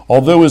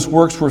 although his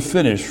works were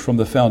finished from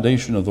the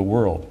foundation of the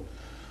world.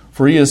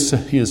 For he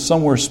has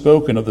somewhere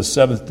spoken of the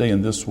seventh day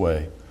in this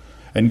way,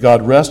 and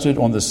God rested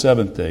on the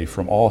seventh day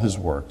from all his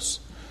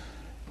works.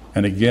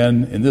 And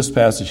again, in this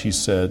passage he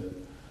said,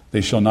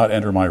 they shall not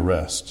enter my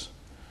rest.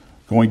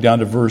 Going down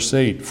to verse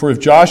 8, for if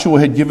Joshua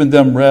had given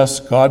them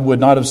rest, God would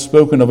not have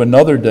spoken of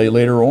another day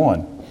later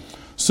on.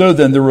 So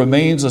then there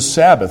remains a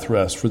Sabbath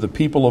rest for the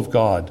people of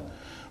God.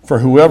 For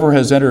whoever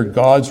has entered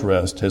God's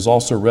rest has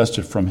also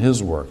rested from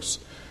his works,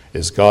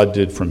 as God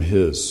did from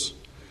his.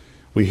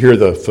 We hear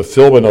the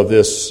fulfillment of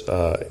this,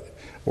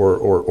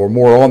 or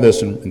more on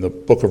this in the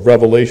book of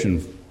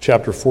Revelation,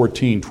 chapter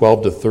 14,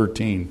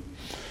 12-13.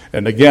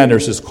 And again,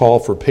 there's this call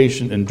for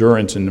patient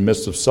endurance in the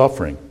midst of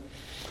suffering.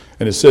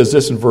 And it says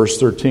this in verse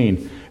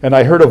 13, and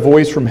I heard a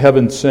voice from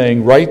heaven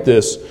saying, write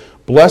this,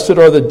 blessed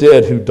are the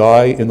dead who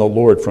die in the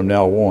Lord from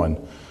now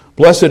on.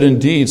 Blessed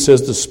indeed,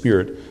 says the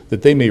Spirit,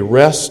 that they may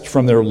rest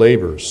from their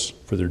labors,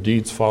 for their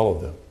deeds follow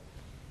them.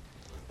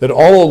 That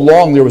all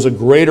along there was a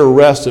greater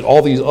rest that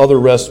all these other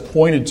rests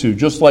pointed to,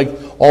 just like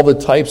all the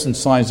types and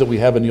signs that we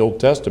have in the Old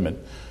Testament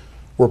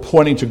were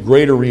pointing to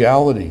greater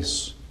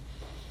realities.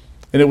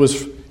 And it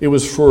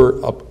was for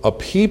a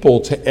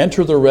people to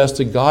enter the rest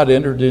that God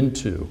entered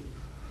into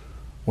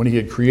when he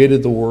had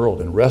created the world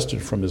and rested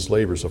from his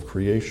labors of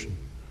creation.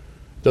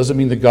 Doesn't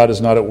mean that God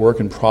is not at work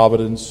in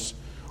providence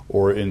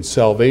or in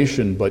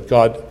salvation, but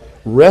God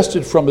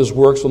rested from his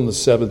works on the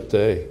seventh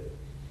day.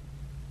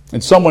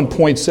 And someone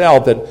points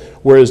out that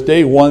whereas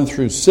day 1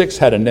 through 6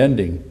 had an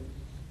ending,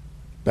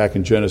 back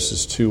in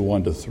Genesis 2,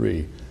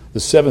 1-3, the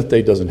seventh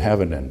day doesn't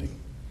have an ending.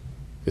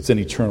 It's an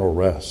eternal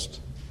rest.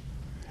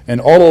 And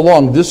all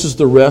along, this is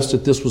the rest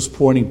that this was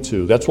pointing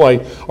to. That's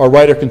why our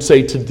writer can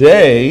say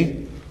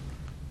today,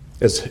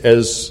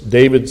 as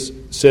David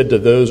said to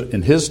those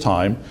in his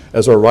time,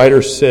 as our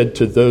writer said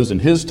to those in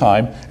his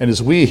time, and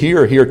as we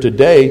here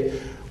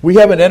today, we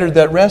haven't entered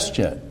that rest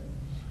yet.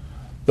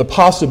 The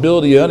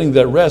possibility of entering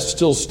that rest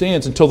still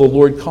stands until the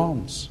Lord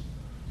comes.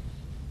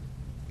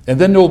 And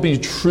then there will be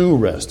true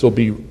rest. There will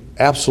be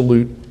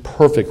absolute,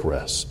 perfect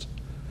rest.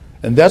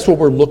 And that's what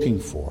we're looking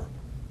for.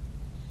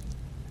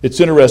 It's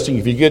interesting,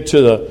 if you get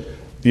to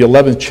the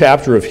 11th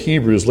chapter of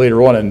Hebrews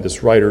later on in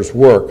this writer's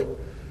work,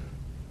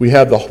 we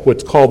have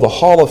what's called the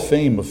Hall of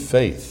Fame of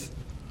Faith.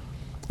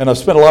 And I've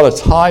spent a lot of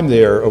time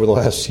there over the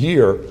last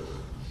year,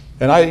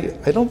 and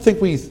I don't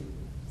think we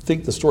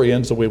think the story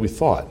ends the way we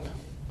thought.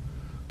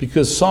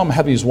 Because some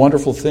have these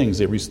wonderful things.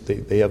 They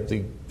receive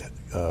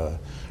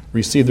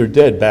their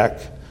dead back,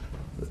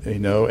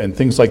 and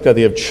things like that.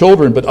 They have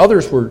children, but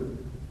others were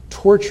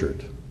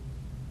tortured,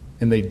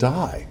 and they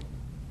die.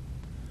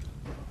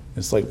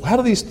 It's like, how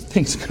do these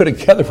things go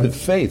together with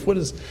faith? What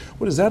is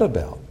that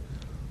about?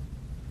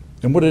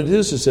 And what it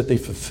is that they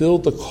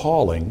fulfilled the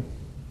calling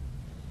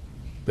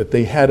that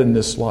they had in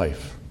this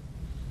life.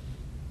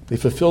 They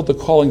fulfilled the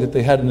calling that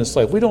they had in this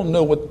life. We don't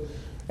know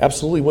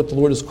absolutely what the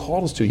Lord has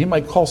called us to. He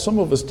might call some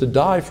of us to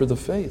die for the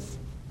faith.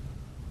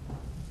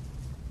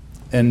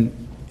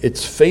 And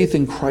it's faith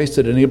in Christ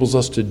that enables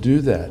us to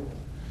do that.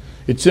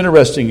 It's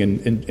interesting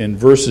in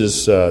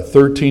verses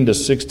 13 to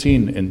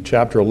 16 in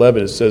chapter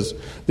 11, it says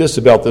this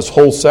about this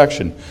whole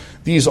section.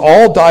 These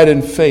all died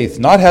in faith,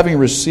 not having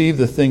received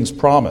the things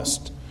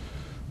promised,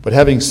 but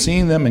having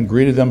seen them and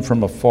greeted them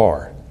from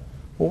afar.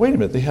 Well, wait a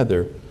minute.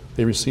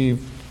 They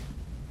received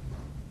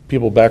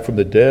people back from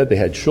the dead. They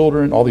had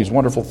children, all these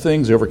wonderful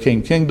things. They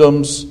overcame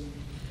kingdoms.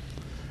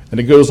 And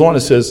it goes on,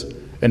 it says,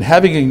 and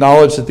having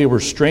acknowledged that they were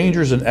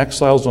strangers and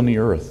exiles on the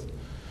earth.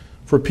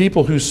 For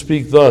people who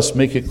speak thus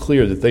make it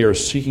clear that they are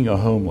seeking a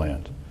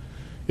homeland.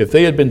 If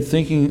they had been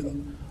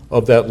thinking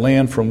of that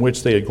land from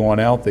which they had gone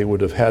out, they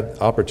would have had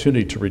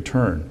opportunity to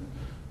return.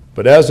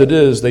 But as it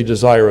is, they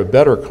desire a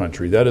better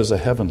country, that is a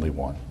heavenly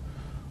one.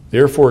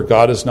 Therefore,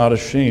 God is not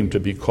ashamed to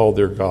be called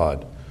their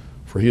God,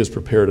 for he has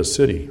prepared a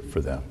city for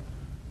them.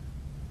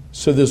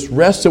 So this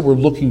rest that we're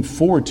looking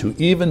forward to,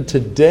 even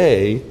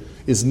today,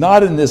 is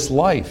not in this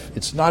life.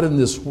 It's not in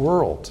this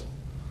world.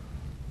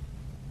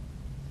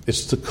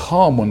 It's to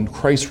come when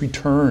Christ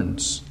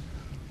returns.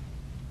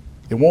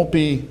 It won't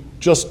be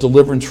just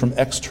deliverance from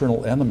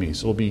external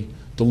enemies. It will be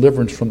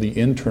deliverance from the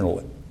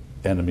internal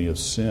enemy of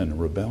sin and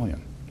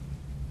rebellion.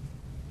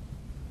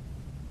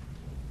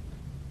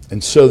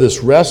 And so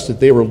this rest that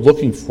they were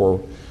looking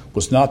for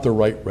was not the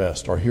right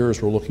rest. Our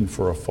hearers were looking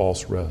for a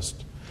false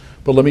rest.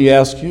 But let me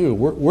ask you,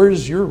 where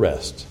is your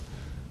rest?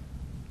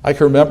 I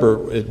can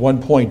remember at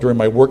one point during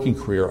my working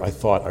career,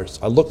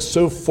 I looked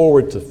so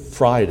forward to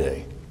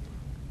Friday.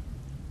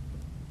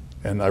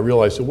 And I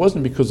realized it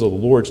wasn't because of the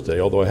Lord's Day,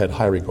 although I had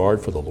high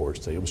regard for the Lord's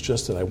Day. It was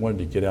just that I wanted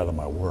to get out of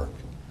my work.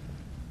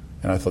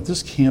 And I thought,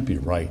 this can't be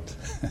right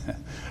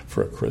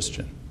for a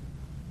Christian.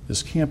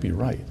 This can't be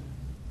right.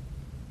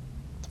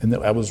 And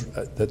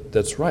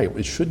that's right.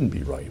 It shouldn't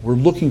be right. We're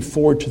looking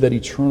forward to that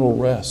eternal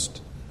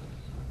rest.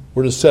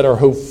 We're to set our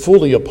hope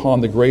fully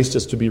upon the grace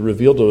that's to be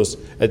revealed to us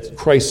at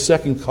Christ's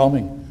second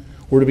coming.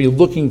 We're to be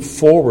looking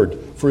forward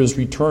for his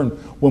return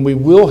when we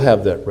will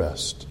have that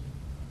rest.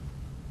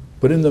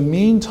 But in the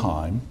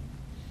meantime,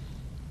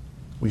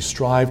 we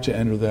strive to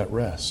enter that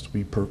rest.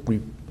 We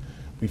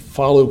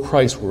follow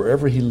Christ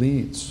wherever he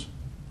leads.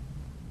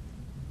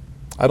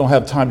 I don't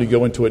have time to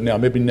go into it now,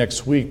 maybe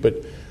next week, but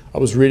I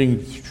was reading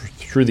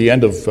through the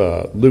end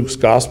of Luke's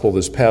gospel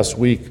this past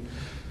week.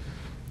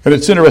 And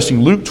it's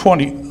interesting, Luke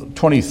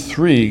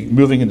 23,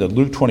 moving into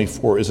Luke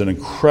 24, is an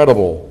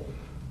incredible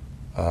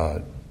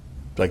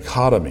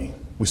dichotomy.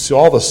 We see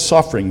all the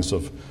sufferings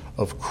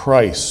of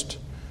Christ,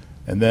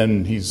 and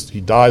then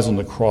he dies on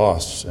the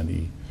cross,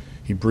 and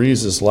he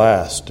breathes his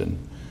last, and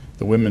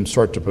the women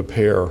start to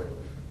prepare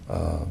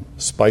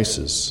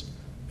spices.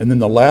 And then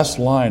the last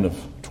line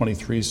of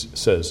 23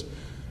 says,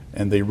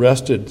 and they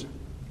rested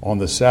on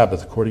the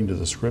Sabbath according to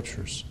the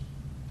Scriptures.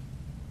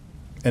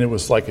 And it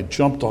was like it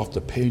jumped off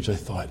the page. I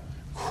thought,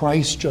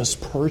 Christ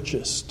just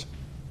purchased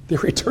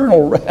their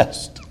eternal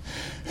rest.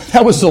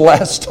 That was the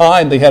last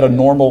time they had a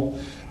normal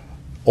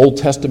Old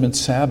Testament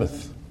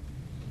Sabbath.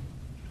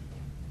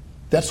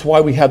 That's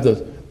why we have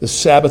the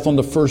Sabbath on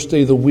the first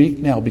day of the week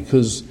now,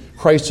 because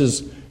Christ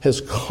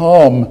has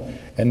come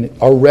and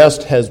our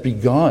rest has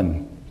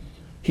begun.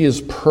 He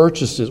has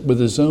purchased it with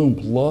his own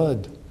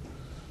blood.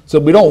 So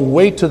we don't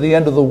wait to the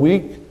end of the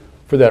week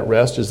for that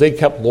rest, as they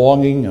kept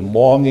longing and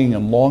longing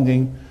and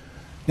longing.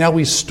 Now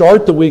we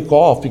start the week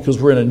off because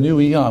we're in a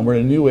new eon, we're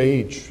in a new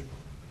age.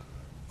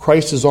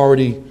 Christ has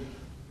already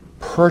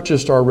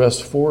purchased our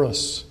rest for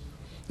us.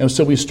 And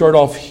so we start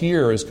off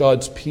here as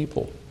God's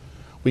people.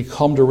 We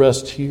come to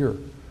rest here.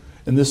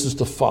 And this is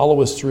to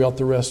follow us throughout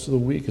the rest of the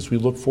week as we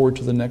look forward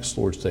to the next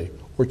Lord's Day,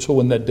 or till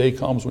when that day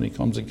comes when he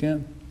comes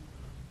again.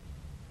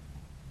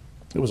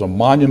 It was a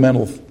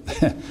monumental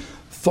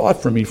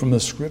thought for me from the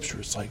Scripture.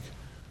 It's like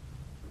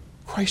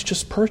Christ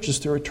just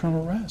purchased their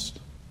eternal rest.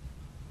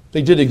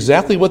 They did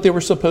exactly what they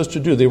were supposed to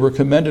do. They were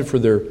commended for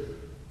their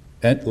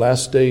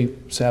last day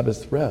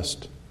Sabbath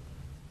rest.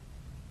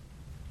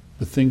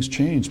 But things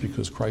changed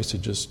because Christ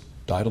had just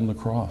died on the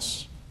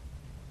cross.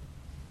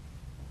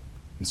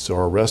 And so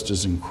our rest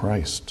is in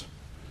Christ.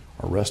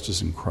 Our rest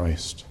is in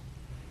Christ.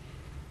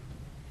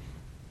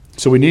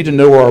 So we need to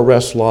know where our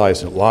rest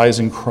lies. It lies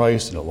in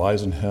Christ and it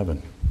lies in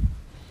heaven.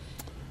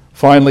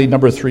 Finally,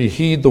 number 3,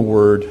 heed the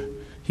word.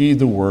 Heed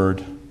the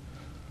word.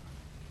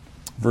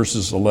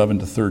 Verses 11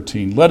 to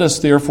 13. Let us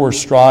therefore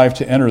strive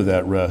to enter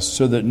that rest,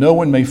 so that no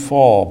one may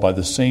fall by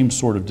the same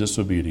sort of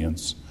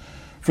disobedience.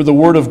 For the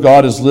word of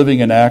God is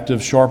living and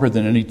active, sharper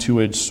than any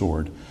two-edged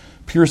sword,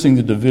 piercing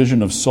the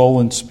division of soul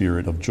and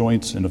spirit, of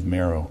joints and of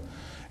marrow,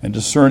 and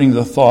discerning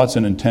the thoughts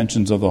and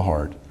intentions of the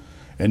heart.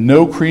 And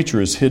no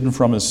creature is hidden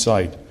from his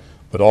sight,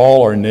 but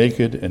all are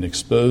naked and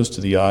exposed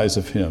to the eyes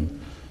of him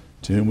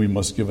to whom we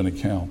must give an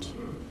account.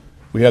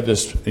 We have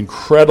this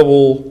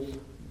incredible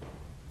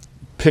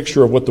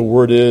picture of what the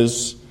word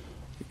is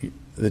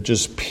that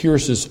just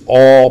pierces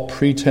all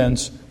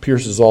pretense,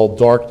 pierces all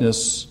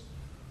darkness,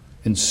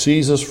 and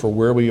sees us for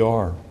where we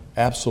are.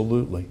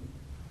 Absolutely.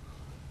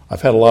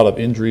 I've had a lot of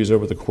injuries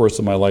over the course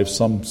of my life,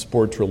 some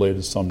sports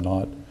related, some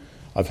not.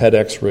 I've had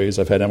x-rays,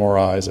 I've had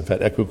MRIs, I've had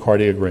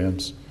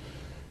echocardiograms.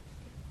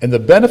 And the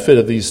benefit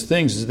of these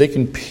things is they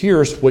can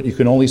pierce what you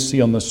can only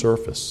see on the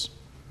surface.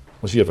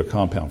 Unless you have a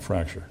compound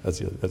fracture.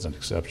 That's an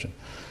exception.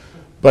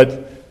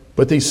 But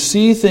they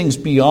see things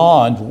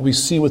beyond what we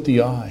see with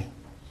the eye.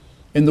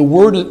 And the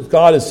Word of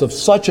God is of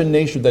such a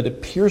nature that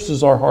it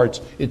pierces our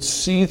hearts. It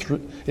sees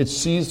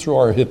through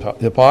our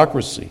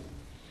hypocrisy.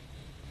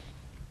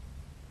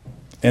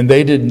 And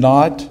they did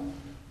not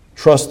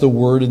trust the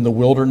Word in the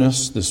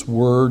wilderness, this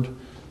Word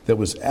that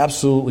was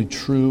absolutely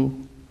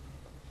true.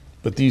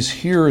 But these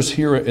hearers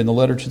here in the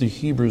letter to the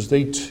Hebrews,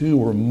 they too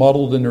were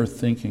muddled in their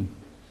thinking.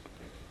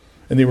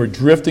 And they were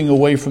drifting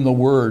away from the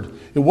Word.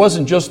 It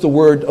wasn't just the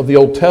Word of the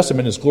Old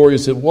Testament, as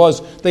glorious as it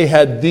was. They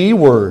had the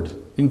Word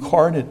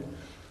incarnate.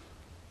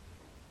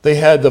 They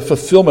had the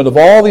fulfillment of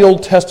all the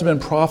Old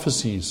Testament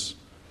prophecies.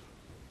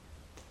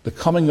 The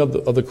coming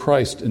of the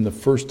Christ in the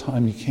first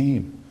time He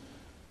came.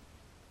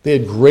 They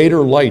had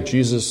greater light.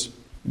 Jesus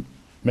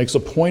makes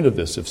a point of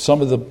this. If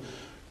some of the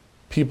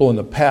people in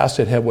the past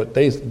had what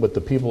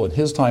the people in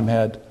His time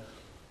had,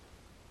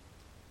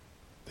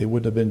 they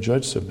wouldn't have been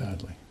judged so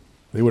badly.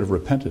 They would have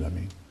repented, I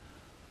mean.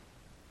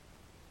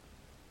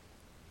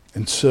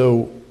 And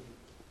so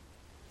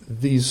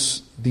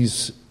these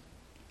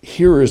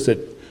hearers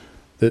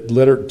that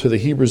letter to the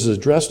Hebrews is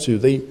addressed to,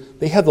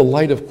 they have the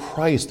light of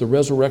Christ, the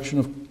resurrection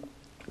of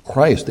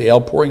Christ, the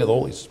outpouring of the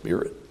Holy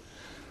Spirit.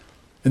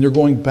 And they're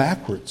going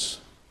backwards.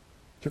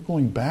 They're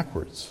going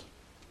backwards.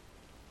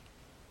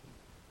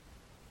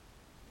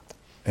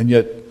 And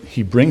yet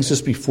he brings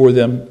this before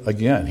them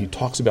again. He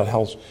talks about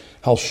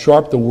how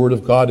sharp the Word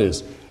of God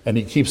is. And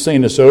he keeps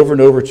saying this over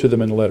and over to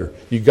them in the letter.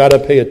 You've got to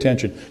pay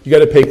attention. You've got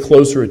to pay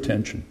closer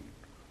attention.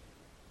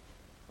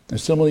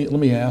 And so let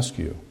me ask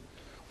you,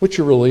 what's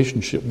your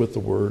relationship with the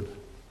Word?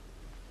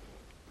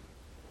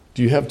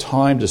 Do you have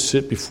time to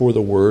sit before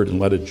the Word and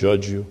let it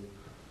judge you?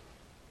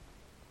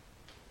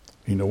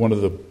 You know, one of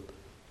the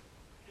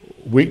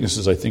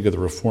weaknesses, I think, of the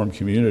Reformed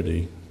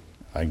community,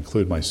 I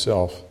include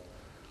myself,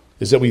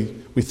 is that we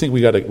think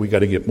we got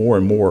to get more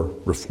and more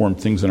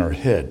Reformed things in our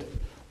head.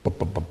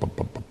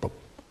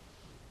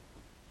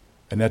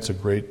 And that's a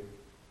great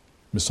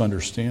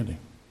misunderstanding.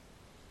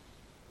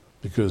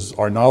 Because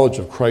our knowledge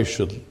of Christ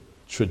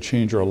should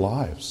change our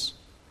lives.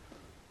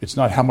 It's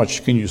not how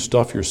much can you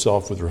stuff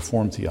yourself with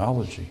Reformed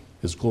theology,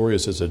 as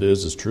glorious as it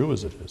is, as true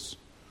as it is.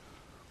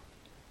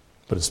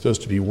 But it's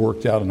supposed to be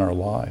worked out in our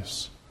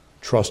lives.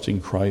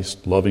 Trusting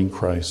Christ, loving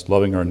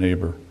our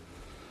neighbor,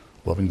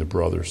 loving the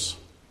brothers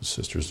and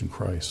sisters in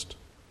Christ.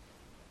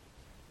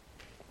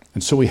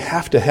 And so we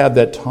have to have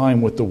that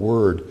time with the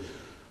Word.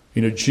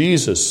 You know,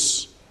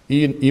 Jesus,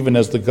 even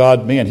as the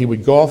God-man, He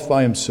would go off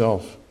by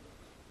Himself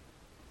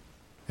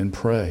and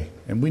pray.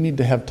 And we need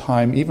to have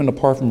time, even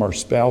apart from our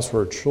spouse or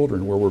our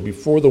children, where we're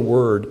before the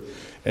Word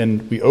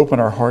and we open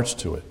our hearts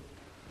to it.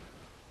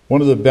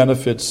 One of the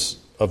benefits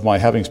of my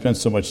having spent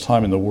so much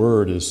time in the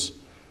Word is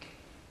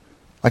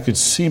I could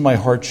see my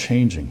heart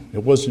changing.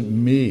 It wasn't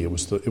me. It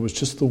was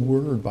just the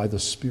Word by the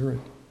Spirit,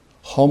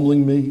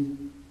 humbling me,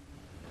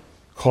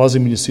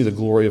 causing me to see the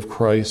glory of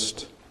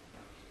Christ.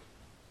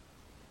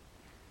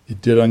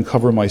 It did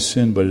uncover my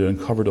sin, but it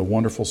uncovered a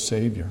wonderful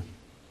Savior.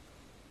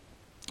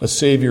 A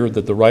Savior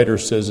that the writer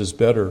says is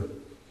better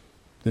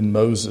than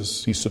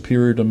Moses. He's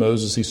superior to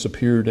Moses. He's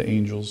superior to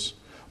angels.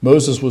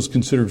 Moses was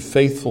considered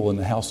faithful in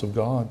the house of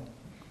God.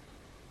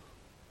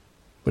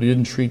 But he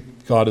didn't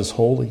treat God as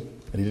holy,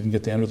 and he didn't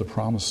get to enter the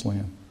promised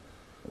land.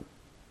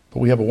 But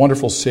we have a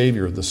wonderful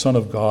Savior, the Son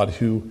of God,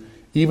 who,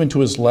 even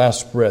to his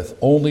last breath,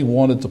 only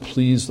wanted to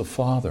please the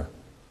Father.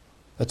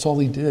 That's all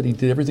he did. He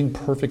did everything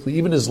perfectly,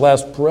 even his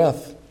last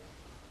breath.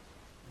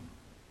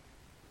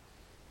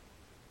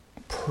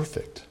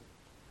 Perfect.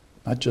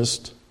 Not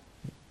just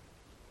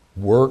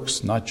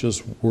works, not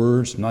just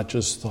words, not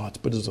just thoughts,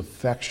 but his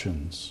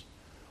affections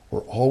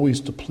were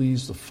always to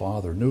please the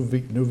Father. No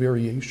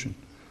variation.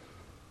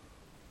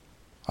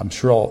 I'm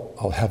sure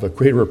I'll have a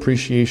greater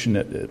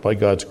appreciation by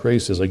God's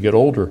grace as I get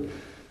older.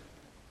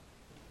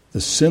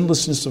 The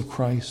sinlessness of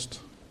Christ,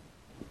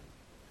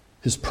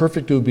 his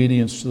perfect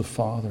obedience to the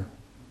Father.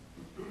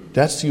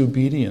 That's the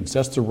obedience,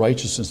 that's the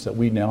righteousness that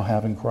we now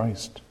have in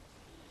Christ.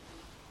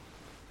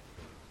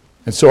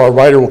 And so our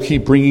writer will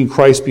keep bringing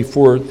Christ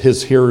before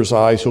his hearers'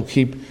 eyes. He'll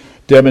keep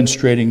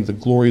demonstrating the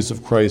glories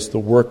of Christ,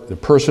 the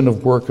person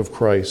of work of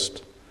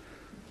Christ.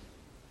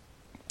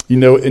 You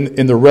know,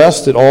 in the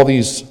rest that all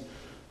these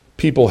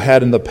people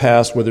had in the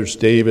past, whether it's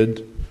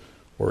David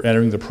or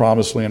entering the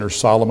promised land or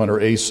Solomon or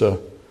Asa,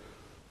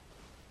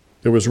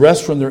 there was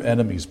rest from their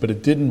enemies, but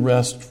it didn't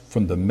rest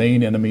from the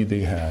main enemy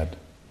they had,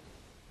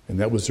 and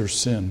that was their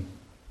sin.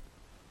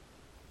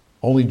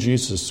 Only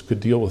Jesus could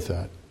deal with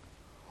that.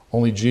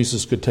 Only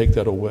Jesus could take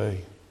that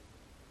away.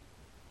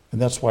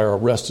 And that's why our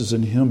rest is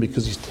in him,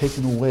 because he's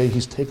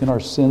taken our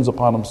sins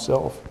upon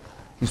himself.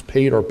 He's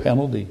paid our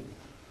penalty.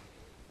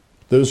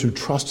 Those who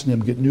trust in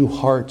him get new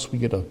hearts. We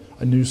get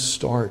a new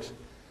start.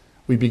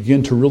 We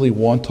begin to really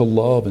want to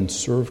love and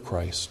serve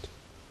Christ.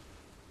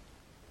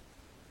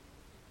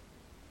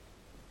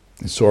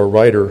 And so our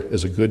writer,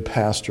 as a good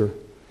pastor,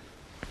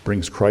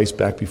 brings Christ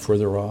back before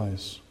their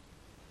eyes.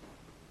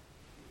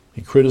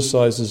 He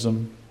criticizes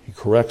them, he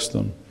corrects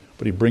them,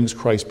 but he brings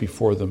Christ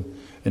before them,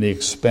 and he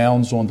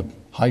expounds on the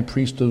high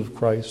priesthood of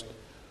Christ.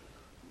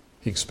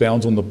 He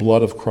expounds on the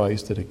blood of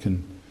Christ, that it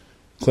can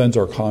cleanse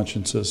our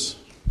consciences.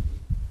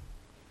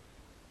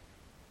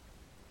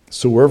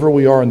 So wherever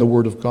we are in the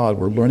Word of God,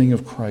 we're learning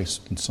of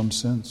Christ in some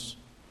sense.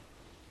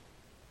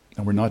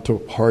 And we're not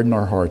to harden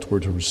our hearts, we're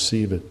to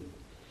receive it.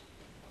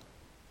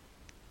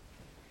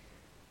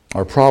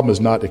 Our problem is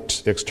not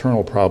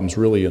external problems,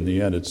 really, in the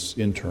end, it's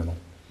internal.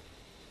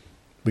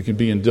 We can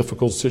be in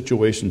difficult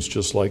situations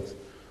just like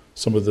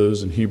some of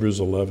those in Hebrews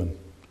 11.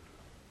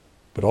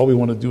 But all we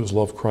want to do is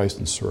love Christ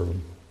and serve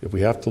him. If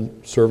we have to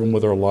serve him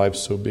with our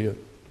lives, so be it.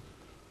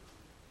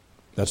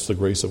 That's the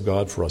grace of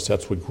God for us.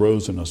 That's what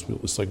grows in us.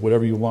 It's like,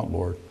 whatever you want,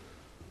 Lord.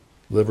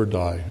 Live or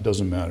die, it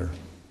doesn't matter.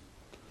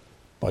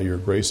 By your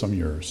grace, I'm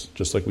yours.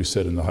 Just like we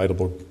said in the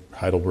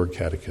Heidelberg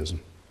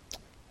Catechism.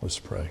 Let's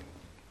pray.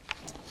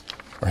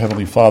 Our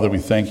Heavenly Father, we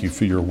thank you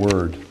for your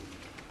word.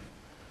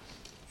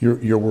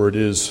 Your word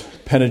is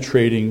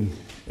penetrating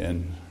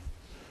and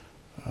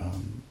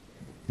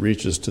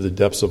reaches to the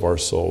depths of our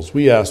souls.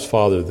 We ask,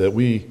 Father, that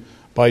we,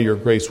 by your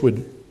grace,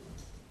 would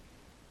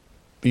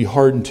be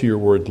hardened to your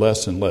word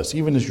less and less,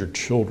 even as your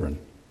children.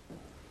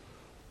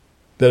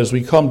 That as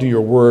we come to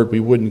your word, we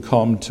wouldn't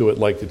come to it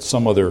like it's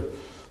some other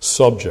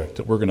subject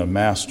that we're going to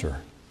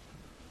master.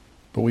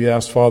 But we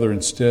ask, Father,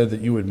 instead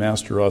that you would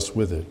master us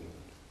with it.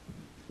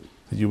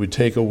 That you would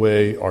take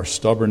away our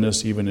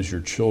stubbornness, even as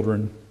your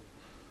children.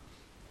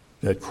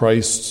 That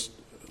Christ's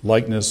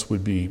likeness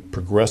would be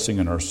progressing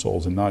in our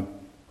souls and not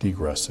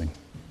degressing.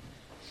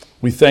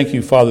 We thank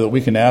you, Father, that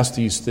we can ask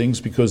these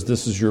things because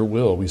this is your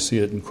will. We see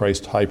it in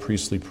Christ's high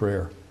priestly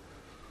prayer.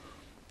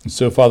 And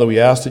so, Father, we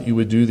ask that you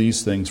would do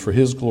these things for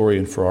his glory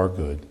and for our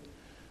good.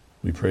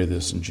 We pray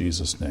this in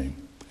Jesus' name.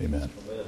 Amen.